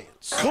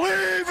Giants.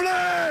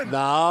 Cleveland!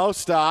 No,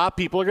 stop.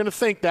 People are going to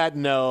think that.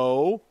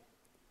 No.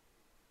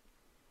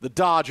 The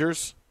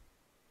Dodgers,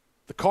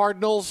 the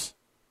Cardinals,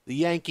 the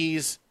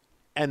Yankees,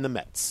 and the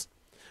Mets.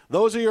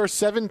 Those are your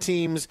 7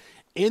 teams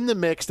in the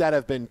mix that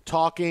have been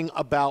talking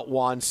about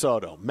Juan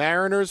Soto.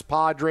 Mariners,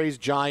 Padres,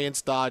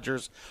 Giants,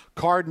 Dodgers,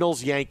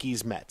 Cardinals,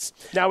 Yankees, Mets.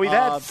 Now, we've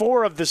had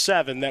 4 of the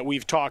 7 that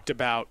we've talked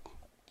about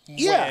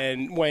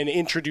when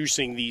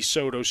introducing the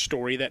Soto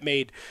story that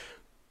made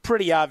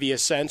pretty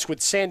obvious sense,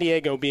 with San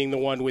Diego being the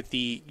one with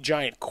the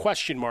giant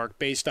question mark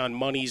based on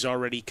monies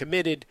already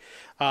committed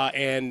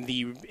and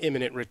the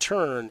imminent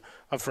return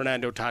of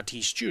Fernando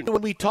Tatis Jr.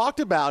 When we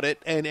talked about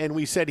it and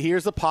we said,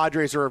 here's the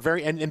Padres are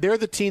and they're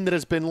the team that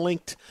has been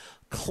linked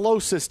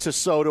closest to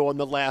Soto in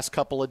the last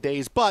couple of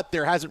days, but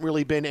there hasn't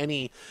really been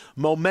any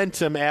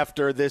momentum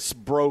after this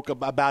broke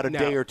about a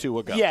day or two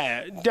ago.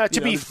 Yeah,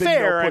 to be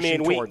fair, I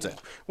mean,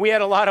 we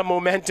had a lot of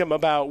momentum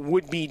about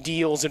would-be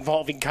deals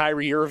involving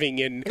Kyrie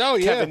Irving and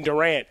Kevin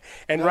Durant,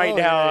 and right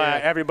now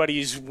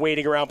everybody's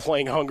waiting around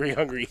playing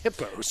Hungry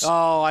Hippos.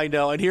 Oh, I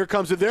know, and here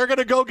comes it. They're going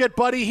to go get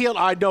Buddy Hield.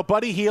 I know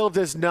Buddy Hield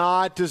does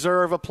not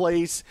deserve a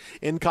place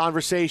in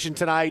conversation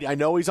tonight. I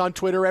know he's on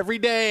Twitter every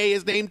day.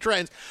 His name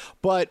trends,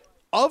 but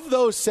of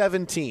those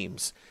 7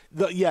 teams,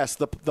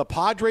 the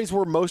Padres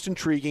were most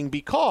intriguing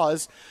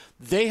because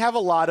they have a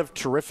lot of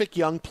terrific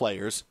young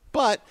players,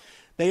 but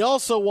they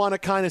also want to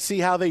kind of see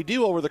how they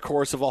do over the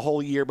course of a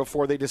whole year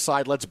before they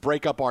decide, let's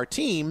break up our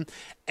team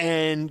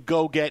and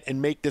go get and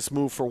make this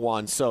move for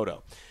Juan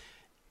Soto.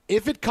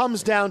 If it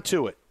comes down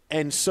to it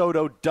and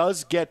Soto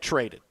does get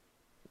traded,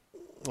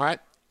 all right,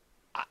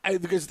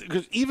 because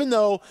even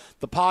though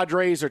the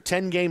Padres are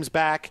 10 games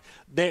back,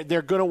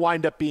 they're going to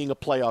wind up being a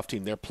playoff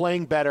team. They're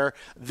playing better.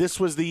 This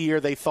was the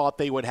year they thought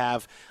they would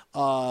have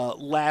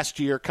last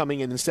year coming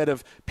in. Instead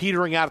of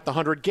petering out at the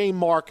 100-game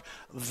mark,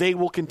 they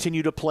will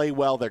continue to play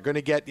well. They're going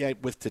to get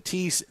with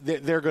Tatis.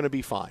 They're going to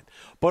be fine.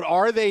 But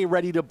are they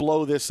ready to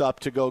blow this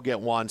up to go get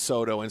Juan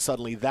Soto, and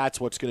suddenly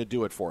that's what's going to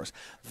do it for us?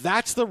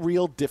 That's the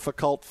real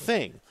difficult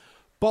thing.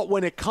 But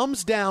when it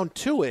comes down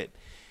to it,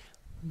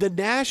 the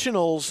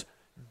Nationals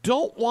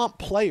don't want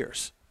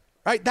players,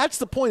 right? That's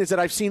the point, is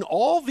that I've seen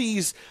all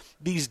these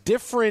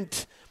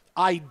different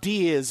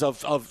ideas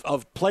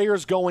of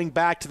players going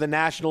back to the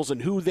Nationals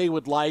and who they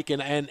would like,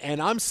 and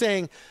I'm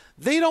saying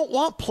They don't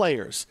want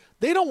players.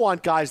 They don't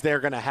want guys they're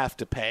going to have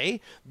to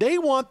pay. They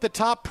want the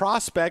top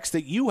prospects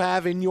that you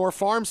have in your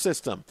farm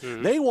system.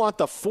 Mm-hmm. They want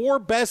the 4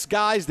 best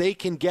guys they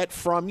can get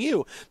from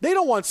you. They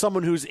don't want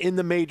someone who's in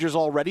the majors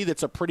already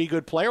that's a pretty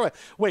good player.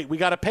 Wait, we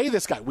got to pay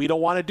this guy. We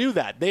don't want to do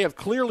that. They have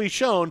clearly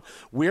shown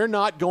we're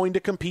not going to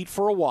compete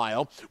for a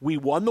while. We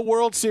won the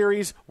World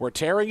Series. We're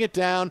tearing it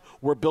down.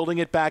 We're building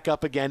it back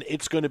up again.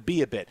 It's going to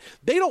be a bit.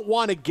 They don't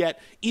want to get,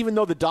 even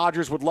though the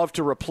Dodgers would love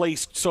to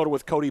replace Soto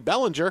with Cody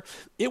Bellinger,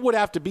 it would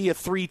have to be a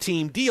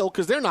 3-team deal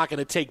because they're not going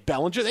to take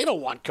Bellinger. They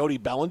don't want Cody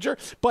Bellinger.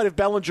 But if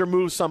Bellinger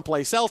moves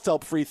someplace else to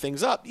help free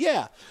things up,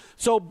 yeah.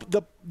 So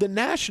the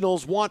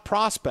Nationals want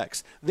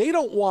prospects. They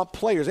don't want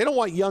players. They don't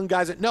want young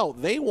guys. No,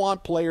 they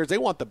want players. They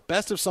want the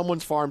best of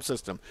someone's farm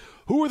system.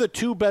 Who are the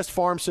 2 best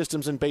farm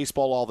systems in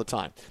baseball all the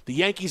time? The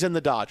Yankees and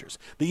the Dodgers.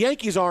 The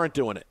Yankees aren't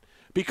doing it.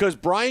 Because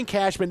Brian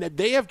Cashman,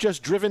 they have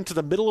just driven to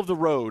the middle of the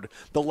road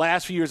the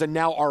last few years and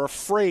now are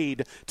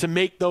afraid to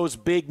make those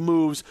big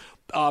moves,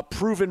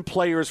 proven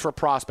players for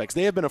prospects.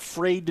 They have been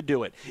afraid to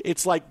do it.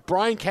 It's like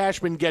Brian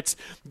Cashman gets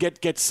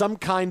some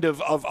kind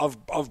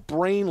of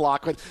brain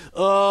lock. Like,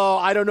 oh,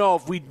 I don't know.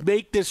 If we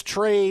make this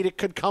trade, it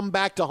could come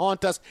back to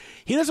haunt us.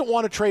 He doesn't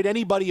want to trade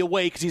anybody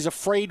away because he's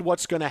afraid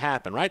what's going to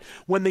happen, right?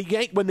 When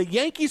the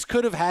Yankees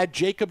could have had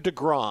Jacob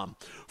deGrom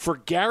for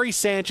Gary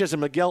Sanchez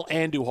and Miguel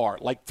Andujar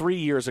like 3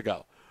 years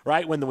ago,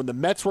 right? When the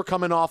Mets were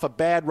coming off a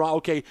bad run,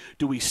 okay,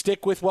 do we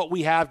stick with what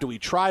we have? Do we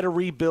try to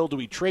rebuild? Do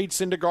we trade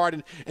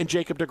Syndergaard and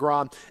Jacob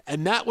deGrom?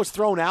 And that was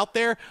thrown out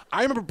there.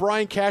 I remember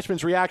Brian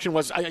Cashman's reaction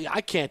was,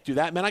 I can't do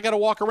that, man. I got to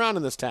walk around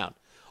in this town.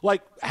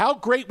 Like, how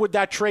great would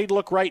that trade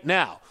look right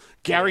now?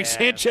 Gary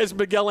Sanchez,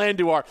 Miguel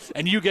Andujar,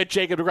 and you get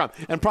Jacob deGrom.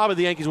 And probably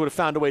the Yankees would have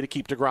found a way to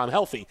keep deGrom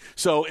healthy,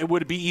 so it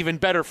would be even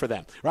better for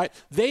them, right?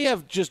 They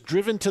have just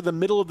driven to the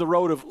middle of the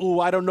road of,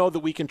 I don't know that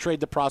we can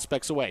trade the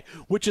prospects away,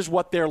 which is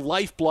what their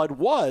lifeblood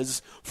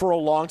was for a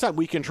long time.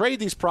 We can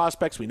trade these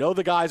prospects. We know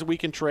the guys that we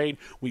can trade.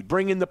 We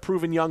bring in the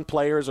proven young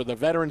players or the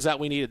veterans that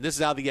we need, and this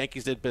is how the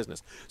Yankees did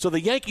business. So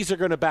the Yankees are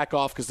going to back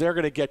off because they're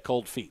going to get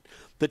cold feet.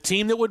 The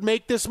team that would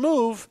make this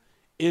move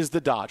is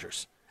the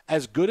Dodgers.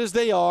 As good as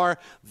they are,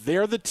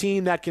 they're the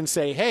team that can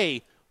say,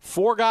 hey,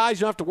 4 guys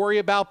you don't have to worry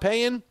about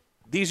paying.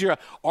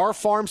 Our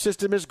farm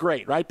system is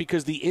great, right?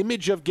 Because the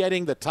image of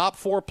getting the top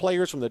 4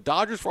 players from the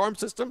Dodgers farm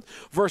system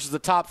versus the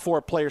top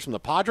 4 players from the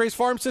Padres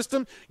farm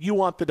system, you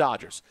want the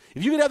Dodgers.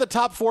 If you could have the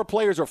top 4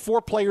 players or 4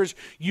 players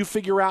you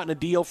figure out in a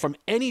deal from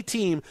any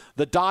team,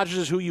 the Dodgers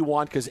is who you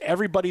want because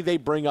everybody they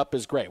bring up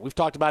is great. We've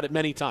talked about it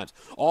many times.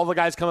 All the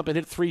guys come up and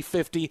hit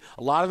 350.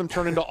 A lot of them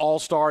turn into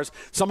all-stars.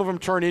 Some of them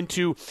turn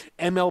into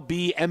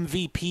MLB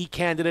MVP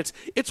candidates.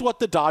 It's what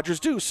the Dodgers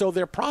do. So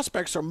their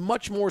prospects are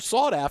much more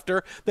sought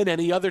after than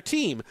any other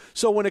team.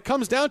 So when it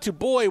comes down to,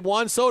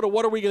 Juan Soto,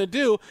 what are we going to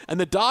do?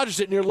 And the Dodgers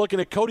sitting here looking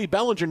at Cody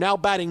Bellinger now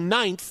batting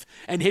 9th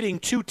and hitting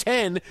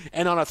 .210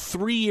 and on a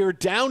 3-year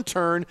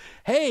downturn,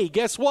 hey,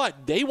 guess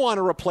what? They want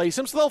to replace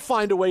him, so they'll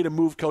find a way to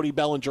move Cody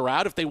Bellinger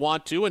out if they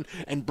want to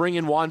and bring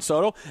in Juan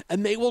Soto,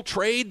 and they will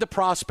trade the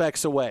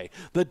prospects away.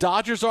 The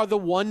Dodgers are the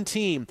one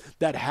team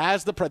that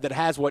has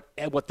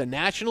what the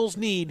Nationals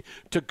need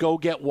to go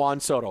get Juan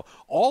Soto.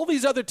 All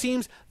these other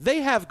teams, they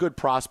have good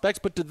prospects,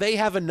 but do they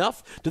have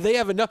enough?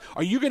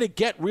 Are you going to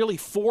get really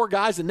 4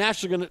 guys? The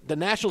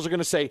Nationals are going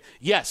to say,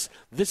 yes,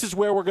 this is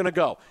where we're going to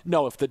go.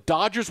 No, if the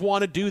Dodgers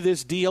want to do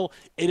this deal,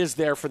 it is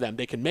there for them.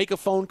 They can make a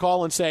phone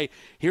call and say,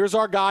 here's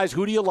our guys,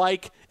 who do you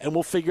like? And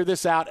we'll figure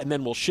this out, and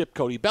then we'll ship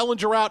Cody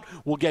Bellinger out.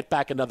 We'll get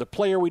back another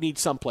player we need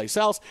someplace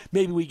else.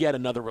 Maybe we get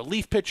another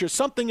relief pitcher.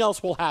 Something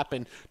else will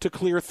happen to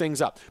clear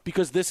things up,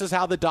 because this is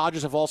how the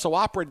Dodgers have also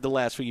operated the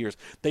last few years.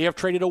 They have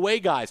traded away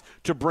guys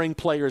to bring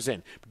players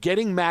in,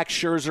 getting Max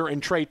Scherzer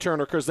and Trey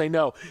Turner because they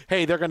know,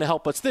 hey, they're going to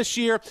help us this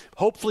year.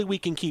 Hopefully we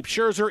can keep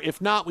Scherzer. If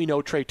not, we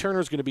know Trey Turner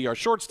is going to be our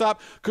shortstop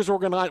because we're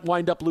going to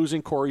wind up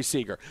losing Corey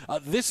Seager.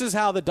 This is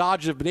how the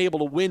Dodgers have been able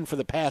to win for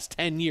the past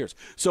 10 years.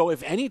 So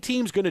if any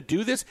team's going to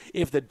do this,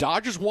 if the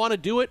Dodgers want to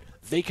do it,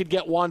 they could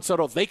get Juan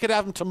Soto. They could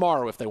have him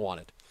tomorrow if they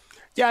wanted.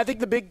 Yeah, I think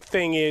the big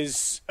thing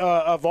is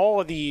of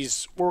all of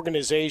these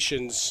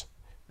organizations,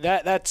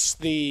 that's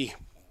the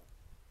 –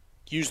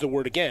 use the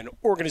word again,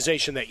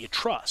 organization that you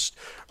trust,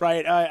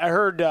 right? I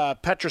heard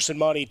Petrus and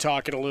Money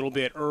talking a little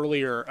bit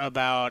earlier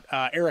about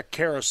Eric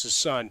Karros'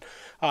 son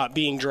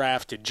being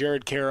drafted,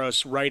 Jared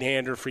Karros,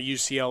 right-hander for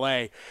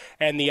UCLA,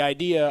 and the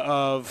idea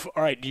of,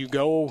 all right, do you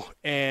go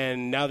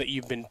and now that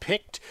you've been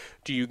picked,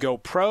 do you go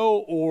pro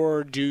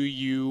or do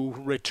you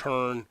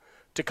return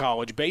to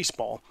college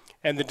baseball?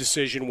 And the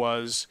decision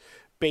was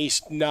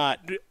based not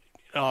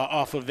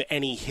off of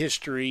any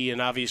history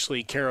and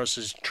obviously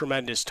Karros'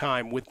 tremendous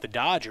time with the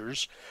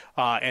Dodgers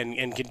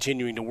and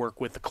continuing to work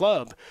with the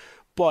club,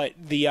 but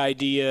the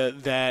idea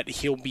that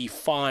he'll be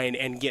fine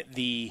and get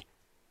the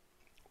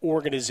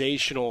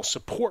organizational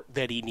support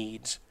that he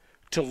needs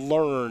to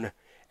learn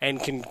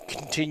and can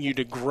continue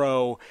to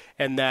grow,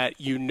 and that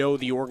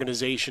the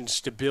organization's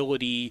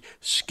stability,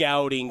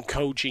 scouting,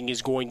 coaching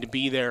is going to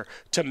be there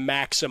to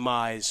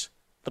maximize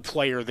the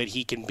player that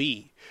he can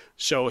be.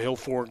 So he'll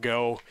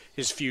forego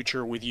his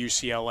future with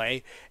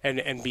UCLA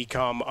and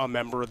become a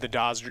member of the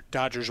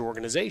Dodgers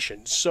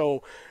organization.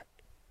 So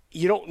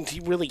you don't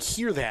really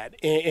hear that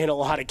in a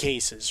lot of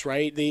cases,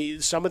 right?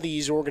 Some of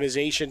these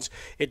organizations,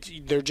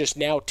 they're just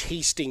now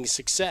tasting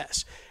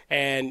success,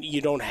 and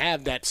you don't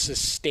have that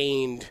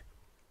sustained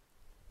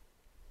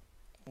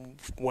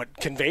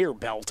conveyor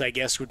belt, I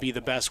guess would be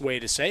the best way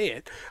to say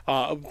it,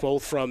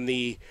 both from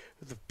the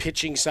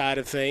pitching side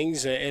of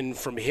things and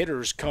from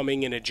hitters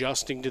coming and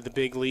adjusting to the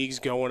big leagues,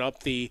 going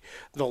up the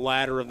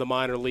ladder of the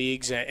minor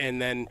leagues,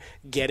 and then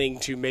getting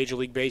to Major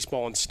League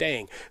Baseball and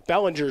staying.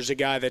 Bellinger's a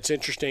guy that's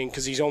interesting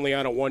because he's only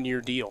on a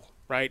one-year deal,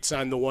 right?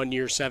 Signed the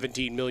 1-year,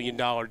 $17 million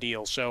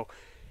deal. So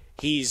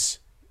he's,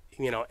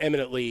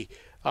 eminently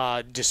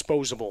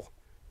disposable.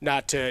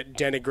 Not to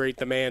denigrate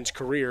the man's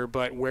career,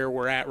 but where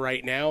we're at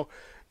right now,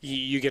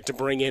 you get to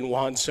bring in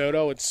Juan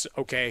Soto. It's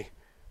okay.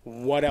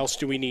 What else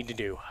do we need to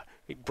do?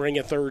 Bring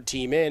a third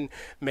team in,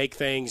 make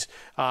things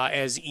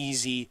as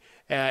easy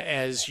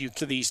as you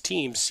to these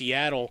teams.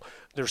 Seattle,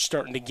 they're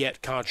starting to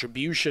get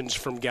contributions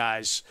from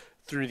guys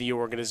through the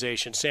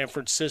organization. San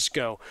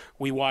Francisco,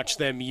 we watch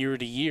them year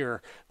to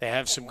year. They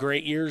have some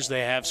great years,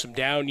 they have some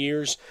down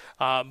years,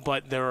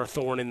 but they're a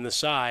thorn in the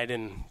side,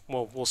 and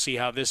we'll see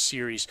how this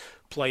series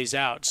plays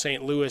out.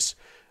 St. Louis,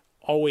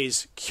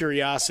 always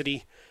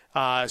curiosity.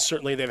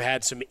 Certainly they've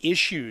had some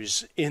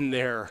issues in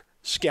their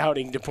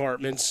scouting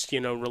departments,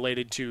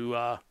 related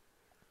to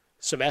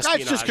some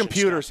espionage. It's just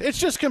computers. It's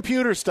just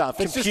computer stuff.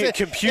 It's just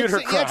computer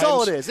crimes. That's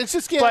all it is. It's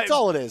just that's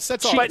all it is.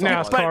 That's all. But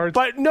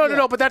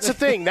no. But that's the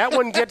thing. That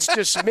one gets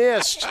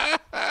dismissed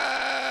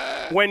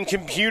when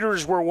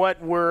computers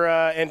were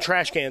and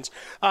trash cans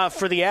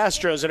for the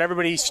Astros, and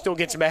everybody still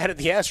gets mad at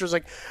the Astros.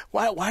 Like,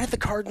 why did the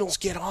Cardinals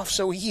get off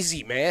so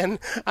easy, man?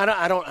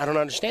 I don't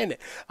understand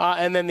it.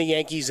 And then the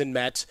Yankees and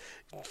Mets,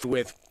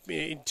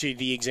 to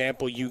the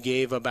example you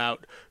gave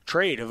about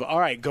trade of, all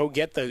right, go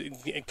get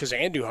because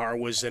Andujar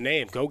was the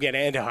name. Go get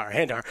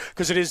Andujar,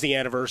 because it is the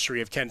anniversary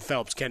of Ken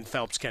Phelps,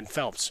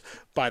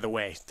 by the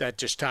way. That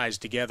just ties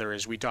together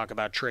as we talk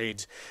about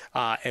trades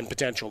and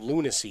potential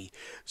lunacy.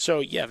 So,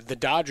 yeah, the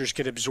Dodgers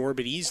could absorb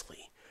it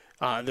easily.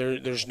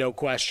 There's no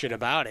question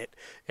about it.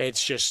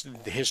 It's just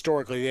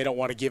historically they don't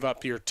want to give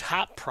up your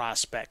top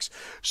prospects.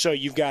 So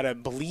you've got to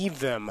believe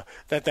them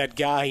that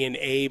guy in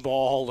A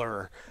ball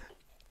or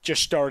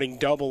just starting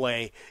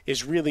Double-A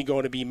is really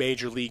going to be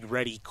Major League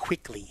ready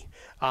quickly.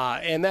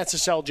 And that's a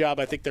sell job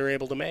I think they're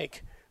able to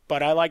make.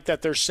 But I like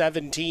that there's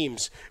 7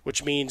 teams,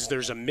 which means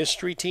there's a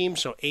mystery team,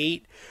 so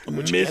 8.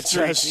 Which gets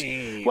us,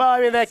 team. Well,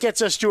 I mean, that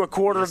gets us to a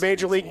quarter of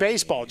Major League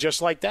Baseball,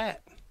 just like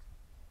that.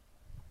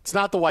 It's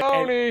not the white.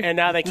 And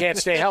now they can't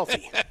stay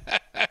healthy.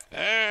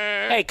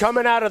 Hey,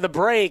 coming out of the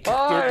break,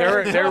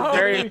 they're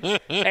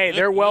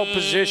well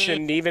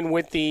positioned, even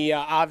with the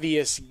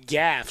obvious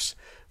gaffes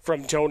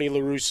from Tony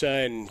La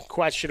Russa and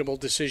questionable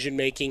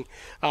decision-making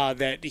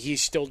that he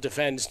still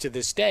defends to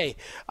this day.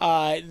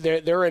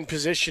 They're in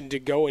position to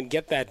go and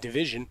get that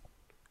division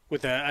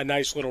with a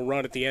nice little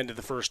run at the end of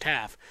the first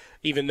half,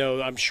 even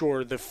though I'm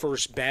sure the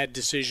first bad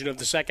decision of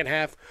the second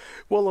half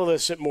will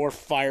elicit more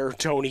fire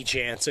Tony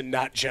chants and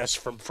not just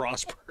from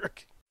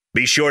Frostburg.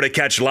 Be sure to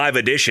catch live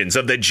editions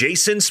of The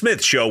Jason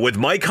Smith Show with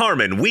Mike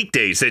Harmon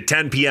weekdays at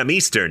 10 p.m.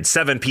 Eastern,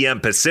 7 p.m.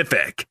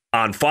 Pacific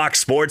on Fox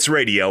Sports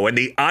Radio and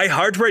the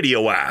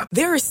iHeartRadio app.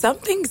 There are some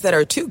things that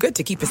are too good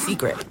to keep a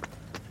secret.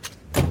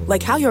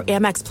 Like how your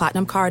Amex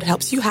Platinum card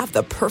helps you have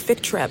the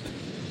perfect trip.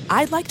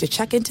 I'd like to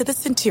check into the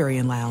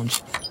Centurion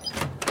Lounge.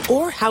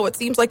 Or how it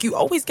seems like you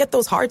always get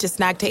those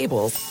hard-to-snag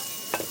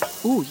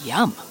tables. Ooh,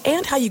 yum.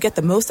 And how you get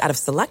the most out of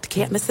select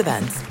can't-miss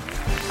events.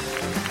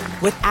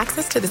 With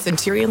access to the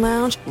Centurion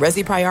Lounge,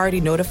 Resi Priority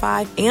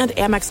Notified, and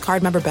Amex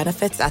card member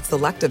benefits at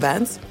select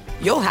events,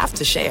 you'll have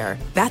to share.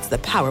 That's the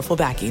powerful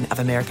backing of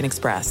American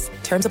Express.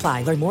 Terms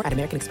apply. Learn more at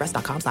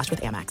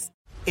americanexpress.com/withAmex.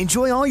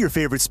 Enjoy all your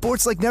favorite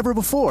sports like never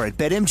before at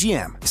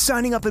BetMGM.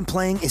 Signing up and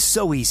playing is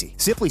so easy.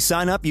 Simply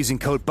sign up using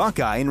code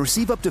Buckeye and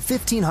receive up to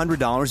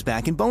 $1,500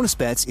 back in bonus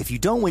bets if you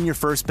don't win your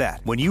first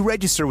bet. When you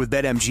register with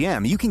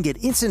BetMGM, you can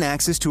get instant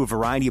access to a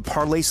variety of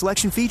parlay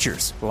selection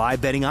features, live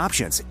betting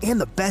options, and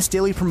the best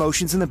daily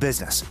promotions in the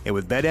business. And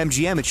with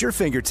BetMGM at your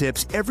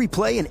fingertips, every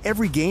play and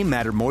every game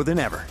matter more than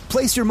ever.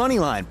 Place your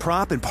moneyline,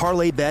 prop, and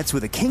parlay bets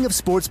with the king of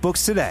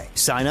sportsbooks today.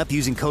 Sign up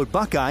using code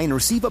Buckeye and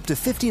receive up to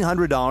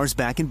 $1,500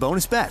 back in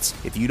bonus bets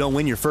if you don't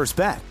win your first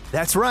bet.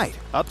 That's right,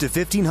 up to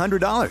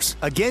 $1,500.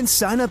 Again,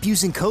 sign up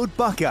using code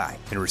Buckeye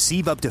and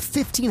receive up to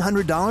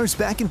 $1,500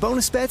 back in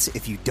bonus bets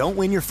if you don't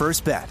win your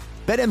first bet.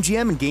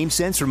 BetMGM and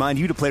GameSense remind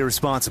you to play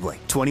responsibly.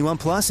 21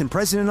 plus and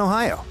present in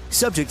Ohio.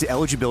 Subject to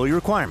eligibility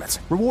requirements.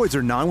 Rewards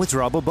are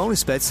non-withdrawable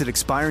bonus bets that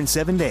expire in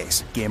 7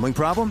 days. Gambling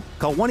problem?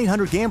 Call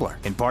 1-800-GAMBLER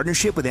in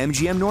partnership with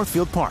MGM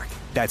Northfield Park.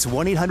 That's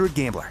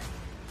 1-800-GAMBLER.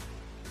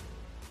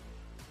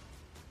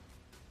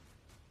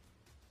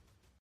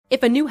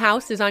 If a new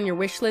house is on your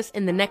wish list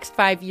in the next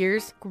 5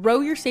 years,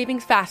 grow your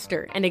savings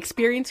faster and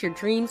experience your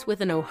dreams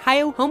with an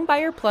Ohio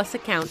Homebuyer Plus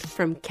account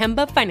from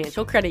Kemba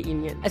Financial Credit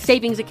Union. A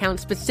savings account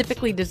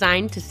specifically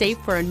designed to save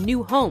for a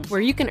new home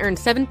where you can earn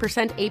 7%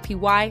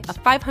 APY,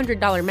 a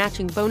 $500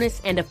 matching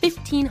bonus, and a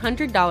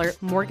 $1,500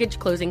 mortgage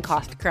closing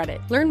cost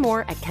credit. Learn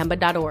more at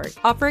Kemba.org.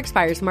 Offer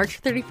expires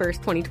March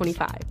 31st,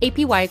 2025.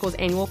 APY equals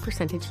annual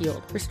percentage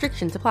yield.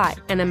 Restrictions apply.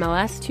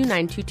 NMLS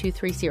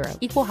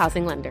 292230. Equal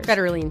housing lender.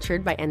 Federally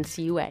insured by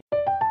NCUA.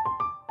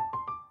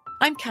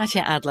 I'm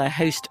Katya Adler,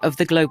 host of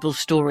The Global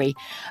Story.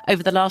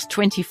 Over the last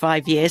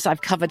 25 years,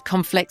 I've covered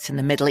conflicts in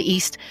the Middle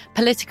East,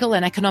 political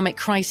and economic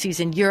crises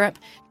in Europe,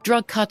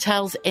 drug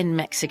cartels in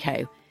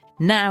Mexico.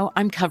 Now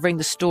I'm covering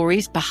the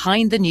stories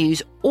behind the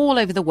news all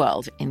over the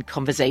world in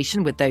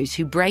conversation with those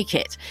who break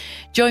it.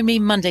 Join me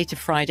Monday to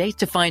Friday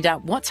to find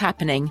out what's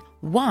happening,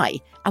 why,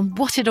 and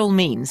what it all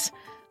means.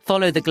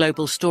 Follow The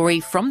Global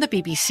Story from the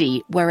BBC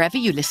wherever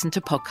you listen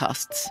to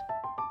podcasts.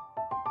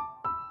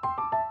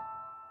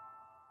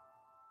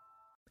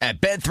 At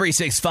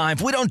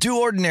Bet365, we don't do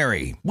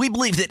ordinary. We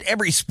believe that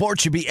every sport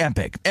should be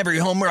epic. Every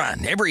home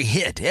run, every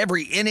hit,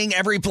 every inning,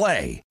 every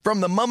play. From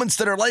the moments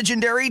that are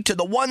legendary to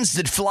the ones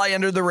that fly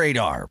under the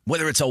radar.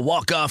 Whether it's a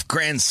walk-off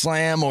grand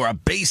slam or a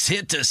base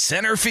hit to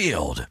center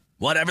field.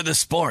 Whatever the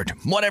sport,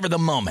 whatever the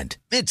moment.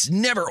 It's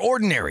never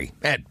ordinary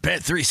at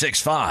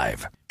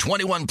Bet365.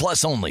 21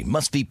 plus only.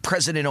 Must be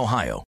present in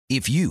Ohio.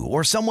 If you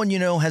or someone you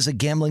know has a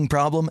gambling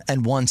problem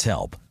and wants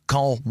help,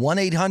 call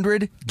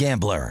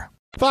 1-800-GAMBLER.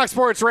 Fox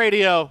Sports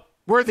Radio,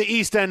 we're the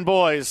East End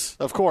boys.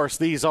 Of course,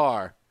 these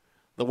are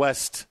the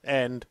West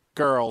End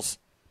girls.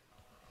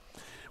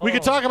 We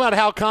could talk about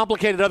how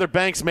complicated other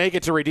banks make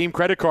it to redeem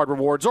credit card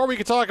rewards, or we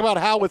could talk about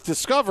how with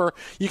Discover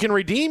you can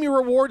redeem your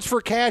rewards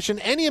for cash in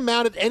any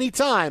amount at any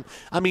time.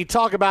 I mean,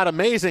 talk about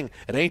amazing.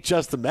 It ain't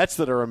just the Mets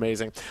that are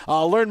amazing.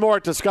 Learn more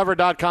at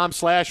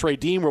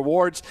discover.com/redeem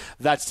rewards.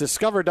 That's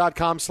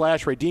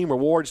discover.com/redeem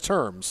rewards.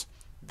 Terms,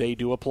 they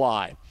do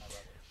apply.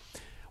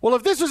 Well,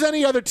 if this was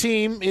any other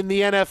team in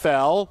the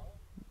NFL,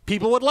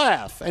 people would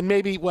laugh. And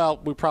maybe, well,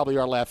 we probably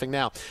are laughing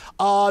now.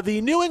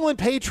 The New England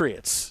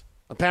Patriots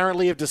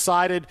apparently have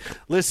decided,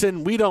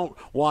 listen, we don't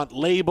want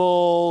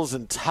labels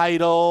and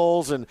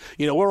titles and,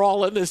 you know, we're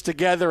all in this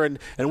together and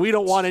we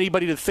don't want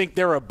anybody to think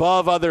they're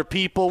above other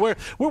people.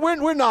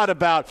 We're not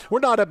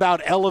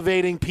about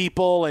elevating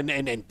people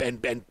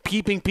and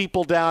keeping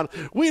people down.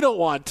 We don't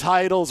want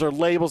titles or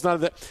labels, none of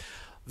that.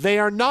 They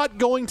are not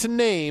going to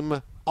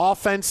name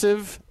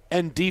offensive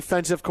and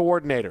defensive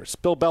coordinators.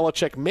 Bill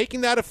Belichick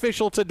making that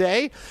official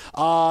today.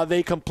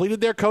 They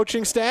completed their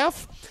coaching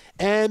staff,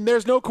 and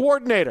there's no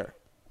coordinator.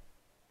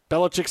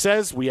 Belichick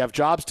says, we have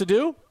jobs to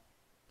do.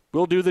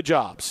 We'll do the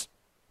jobs.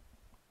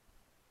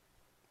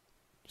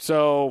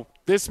 So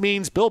this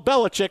means Bill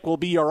Belichick will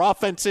be your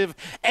offensive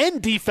and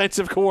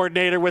defensive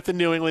coordinator with the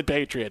New England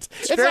Patriots.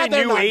 It's not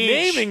they're not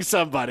naming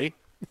somebody.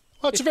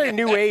 Well, it's a very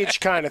new age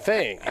kind of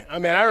thing. I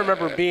mean, I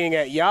remember being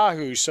at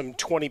Yahoo some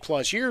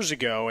 20-plus years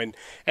ago, and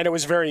it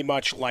was very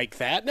much like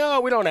that.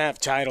 No, we don't have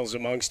titles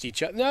amongst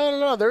each other.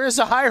 No, there is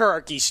a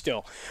hierarchy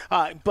still.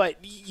 But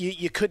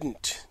you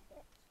couldn't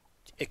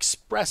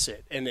express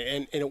it, and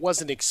it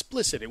wasn't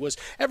explicit. It was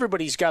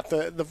everybody's got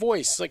the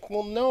voice. Like,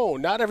 well, no,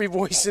 not every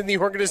voice in the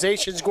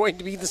organization is going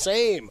to be the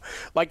same.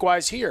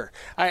 Likewise here.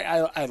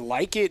 I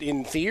like it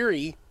in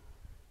theory,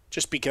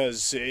 just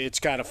because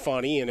it's kind of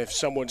funny, and if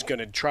someone's going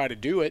to try to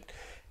do it,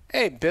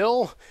 hey,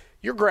 Bill,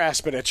 you're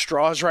grasping at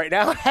straws right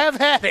now.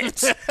 Have at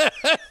it.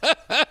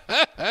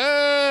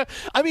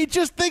 I mean,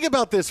 just think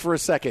about this for a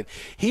second.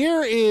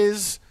 Here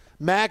is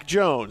Mac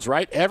Jones,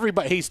 right?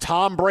 Everybody, he's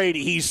Tom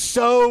Brady. He's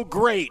so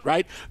great,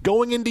 right?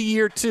 Going into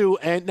year 2,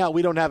 and no,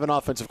 we don't have an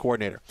offensive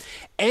coordinator.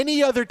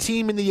 Any other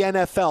team in the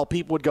NFL,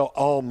 people would go,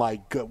 oh, my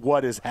God,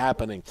 what is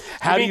happening?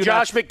 How do you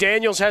Josh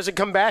McDaniels hasn't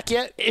come back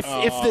yet? Is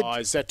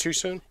that too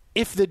soon?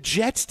 If the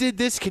Jets did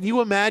this, can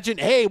you imagine?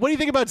 Hey, what do you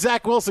think about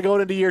Zach Wilson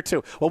going into year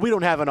 2? Well, we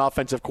don't have an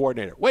offensive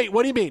coordinator. Wait,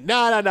 what do you mean?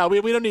 No.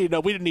 We don't need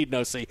we didn't need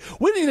no C.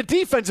 We don't need a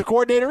defensive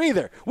coordinator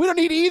either. We don't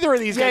need either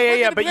of these guys.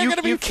 Yeah. But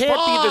you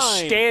can't be the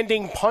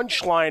standing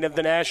punchline of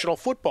the National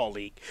Football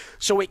League.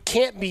 So it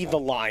can't be the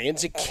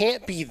Lions. It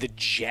can't be the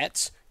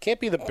Jets. Can't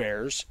be the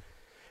Bears.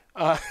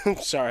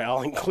 Sorry,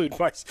 I'll include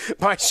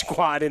my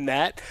squad in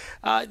that.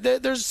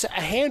 There's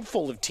a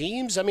handful of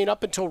teams. I mean,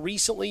 up until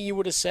recently, you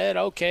would have said,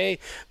 okay,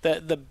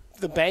 the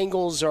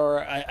Bengals are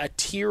a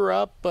tier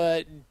up,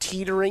 but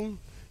teetering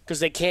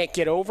because they can't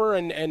get over,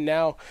 and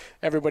now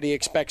everybody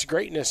expects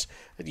greatness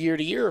year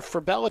to year.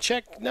 For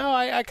Belichick, no,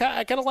 I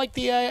kind of like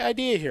the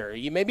idea here.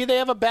 Maybe they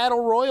have a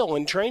battle royal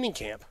in training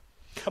camp.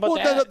 How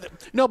about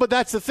that? No, but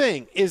that's the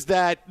thing, is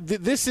that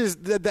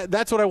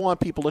that's what I want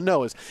people to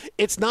know, is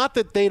it's not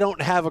that they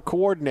don't have a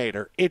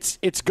coordinator.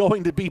 It's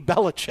going to be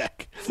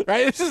Belichick,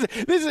 right? This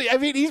is. I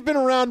mean, he's been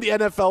around the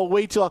NFL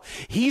way too long.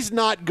 He's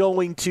not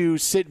going to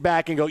sit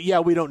back and go, yeah,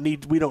 we don't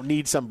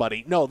need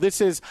somebody. No, this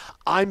is,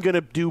 I'm going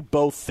to do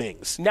both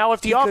things. Now,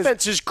 if the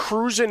offense is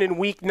cruising in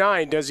week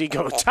 9, does he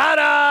go,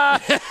 ta-da,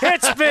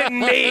 it's been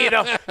me?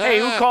 Hey,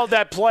 who called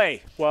that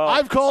play? Well,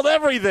 I've called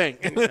everything.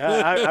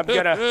 I'm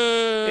going to –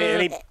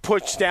 and he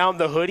puts down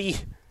the hoodie,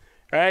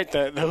 right?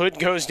 The hood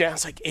goes down.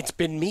 It's like, it's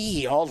been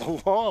me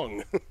all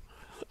along.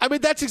 I mean,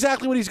 that's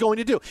exactly what he's going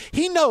to do.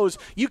 He knows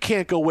you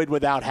can't go win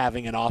without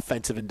having an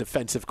offensive and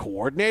defensive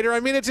coordinator. I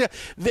mean,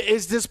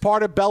 is this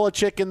part of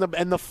Belichick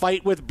and the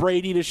fight with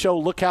Brady to show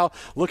look how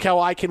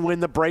I can win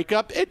the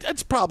breakup?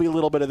 It's probably a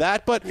little bit of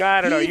that, but I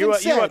don't know. You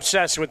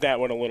obsessed with that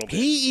one a little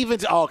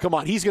bit. Come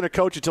on, he's going to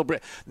coach until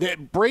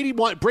Brady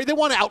want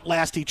to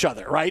outlast each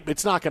other, right?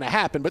 It's not going to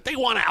happen, but they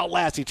want to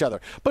outlast each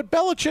other. But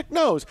Belichick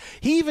knows.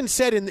 He even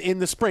said in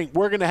the spring,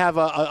 we're going to have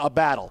a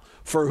battle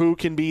for who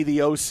can be the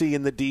OC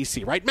and the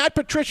DC, right? Matt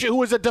Patricia, who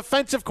was a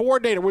defensive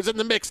coordinator, was in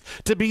the mix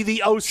to be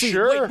the OC.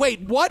 Sure. Wait,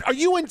 what? Are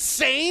you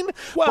insane?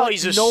 Well,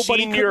 he's a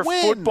senior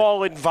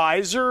football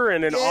advisor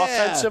and an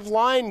offensive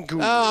line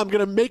guru. I'm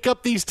going to make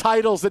up these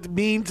titles that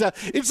means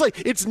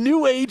it's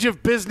new age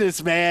of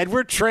business, man.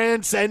 We're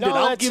transcendent.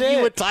 I'll give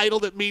you a title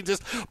that means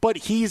this. But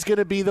he's going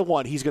to be the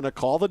one. He's going to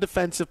call the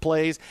defensive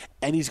plays,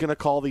 and he's going to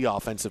call the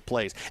offensive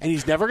plays. And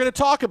he's never going to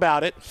talk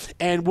about it,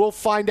 and we'll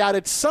find out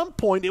at some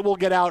point it will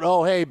get out,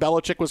 oh, hey,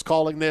 Belichick was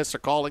calling this or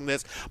calling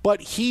this,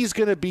 but he's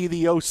going to be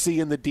the OC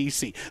and the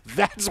DC.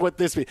 That's what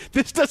this means.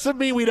 This doesn't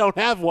mean we don't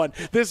have one.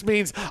 This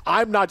means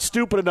I'm not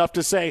stupid enough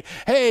to say,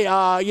 hey,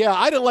 I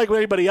didn't like what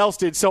anybody else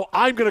did, so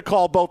I'm going to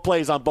call both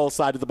plays on both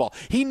sides of the ball.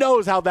 He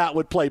knows how that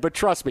would play, but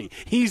trust me,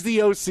 he's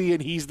the OC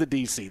and he's the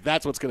DC.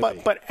 That's what's going to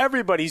be. But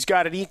everybody's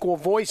got an equal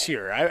voice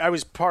here. I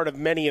was part of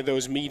many of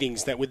those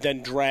meetings that would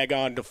then drag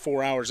on to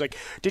 4 hours. Like,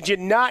 did you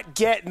not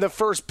get in the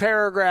first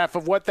paragraph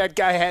of what that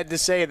guy had to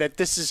say that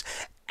this is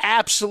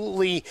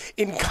absolutely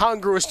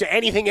incongruous to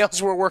anything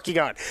else we're working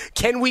on?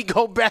 Can we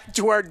go back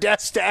to our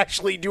desks to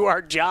actually do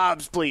our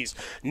jobs, please?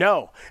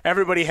 No.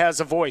 Everybody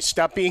has a voice.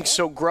 Stop being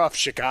so gruff,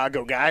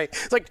 Chicago guy.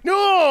 It's like,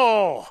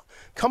 no!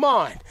 Come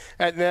on.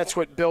 And that's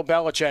what Bill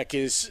Belichick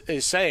is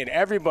saying.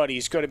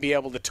 Everybody's going to be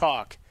able to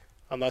talk.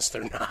 Unless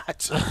they're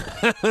not.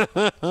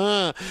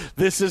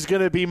 This is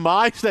going to be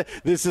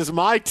this is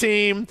my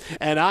team,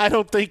 and I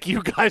don't think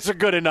you guys are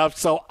good enough,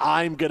 so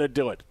I'm going to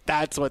do it.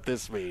 That's what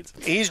this means.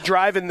 He's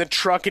driving the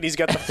truck, and he's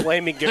got the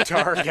flaming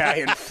guitar guy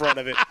in front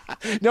of it.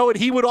 No, and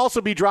he would also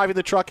be driving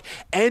the truck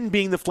and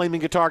being the flaming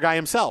guitar guy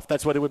himself.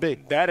 That's what it would be.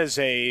 That is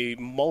a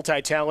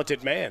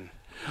multi-talented man.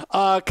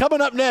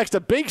 Coming up next, a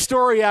big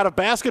story out of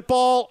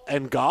basketball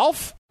and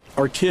golf.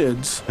 Our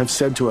kids have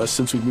said to us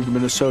since we moved to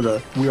Minnesota,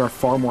 we are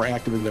far more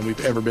active than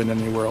we've ever been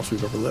anywhere else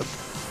we've ever lived.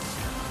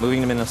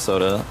 Moving to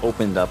Minnesota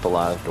opened up a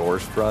lot of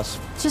doors for us.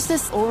 Just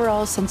this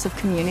overall sense of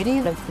community,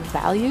 of the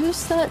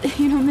values that,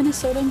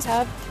 Minnesotans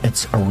have.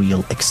 It's a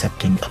real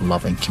accepting,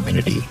 loving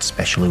community,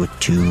 especially with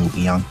 2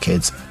 young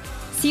kids.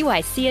 See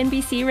why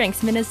CNBC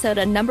ranks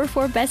Minnesota number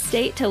 4 best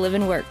state to live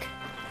and work.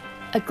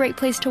 A great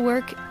place to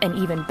work, an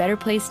even better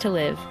place to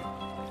live.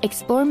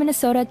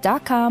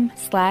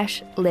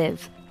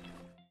 ExploreMinnesota.com/live.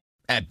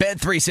 At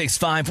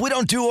Bet365, we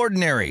don't do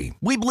ordinary.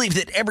 We believe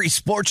that every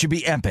sport should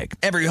be epic.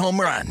 Every home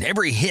run,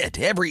 every hit,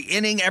 every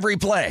inning, every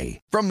play.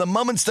 From the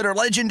moments that are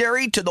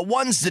legendary to the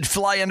ones that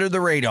fly under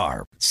the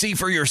radar. See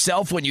for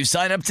yourself when you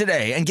sign up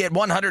today and get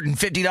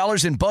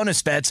 $150 in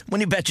bonus bets when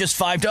you bet just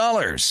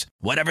 $5.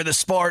 Whatever the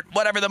sport,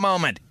 whatever the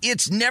moment,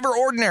 it's never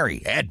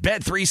ordinary at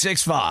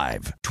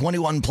Bet365.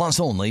 21 plus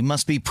only.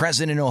 Must be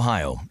present in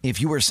Ohio.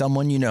 If you or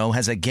someone you know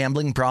has a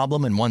gambling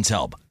problem and wants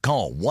help,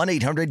 call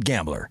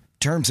 1-800-GAMBLER.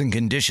 Terms and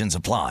conditions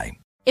apply.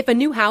 If a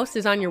new house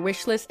is on your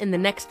wish list in the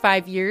next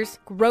 5 years,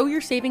 grow your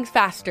savings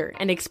faster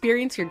and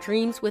experience your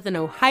dreams with an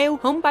Ohio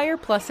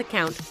Homebuyer Plus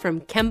account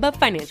from Kemba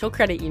Financial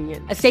Credit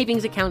Union. A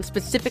savings account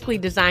specifically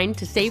designed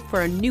to save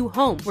for a new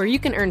home where you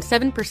can earn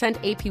 7%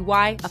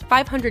 APY,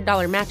 a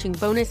 $500 matching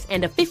bonus,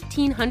 and a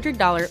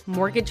 $1,500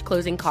 mortgage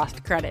closing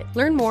cost credit.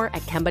 Learn more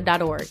at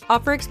Kemba.org.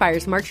 Offer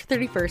expires March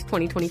 31st,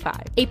 2025.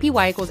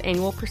 APY equals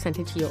annual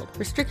percentage yield.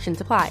 Restrictions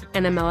apply.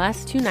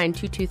 NMLS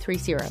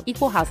 292230.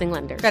 Equal housing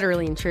lender.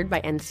 Federally insured by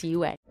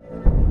NCUA.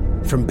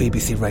 From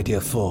BBC Radio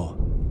 4,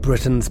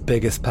 Britain's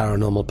biggest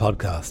paranormal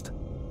podcast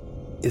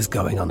is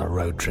going on a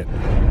road trip.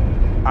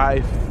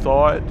 I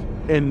thought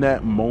in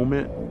that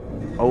moment,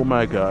 oh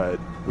my God,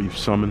 we've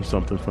summoned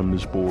something from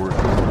this board.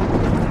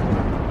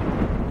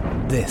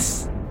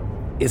 This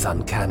is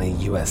Uncanny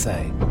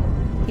USA.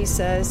 He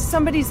says,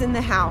 somebody's in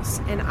the house,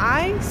 and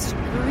I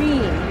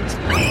screamed.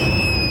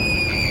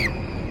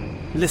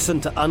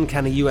 Listen to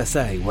Uncanny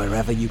USA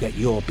wherever you get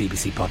your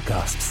BBC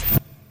podcasts,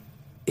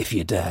 if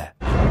you dare.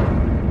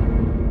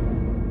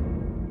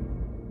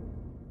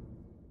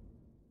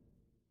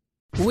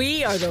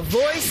 We are the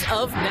voice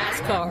of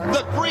NASCAR.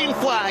 The green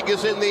flag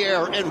is in the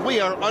air, and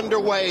we are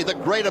underway. The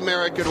Great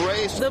American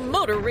Race. The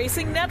Motor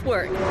Racing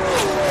Network.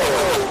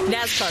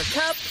 NASCAR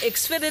Cup,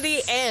 Xfinity,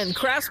 and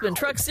Craftsman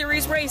Truck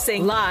Series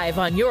Racing live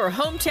on your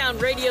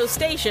hometown radio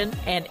station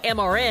and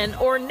MRN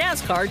or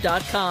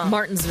NASCAR.com.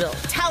 Martinsville,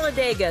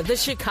 Talladega, the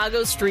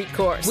Chicago Street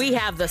Course. We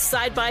have the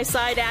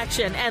side-by-side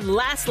action and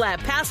last lap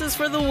passes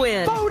for the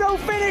win. Photo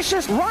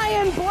finishes.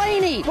 Ryan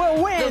Blaney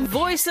will win. The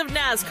voice of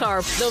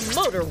NASCAR, the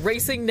Motor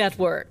Racing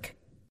Network.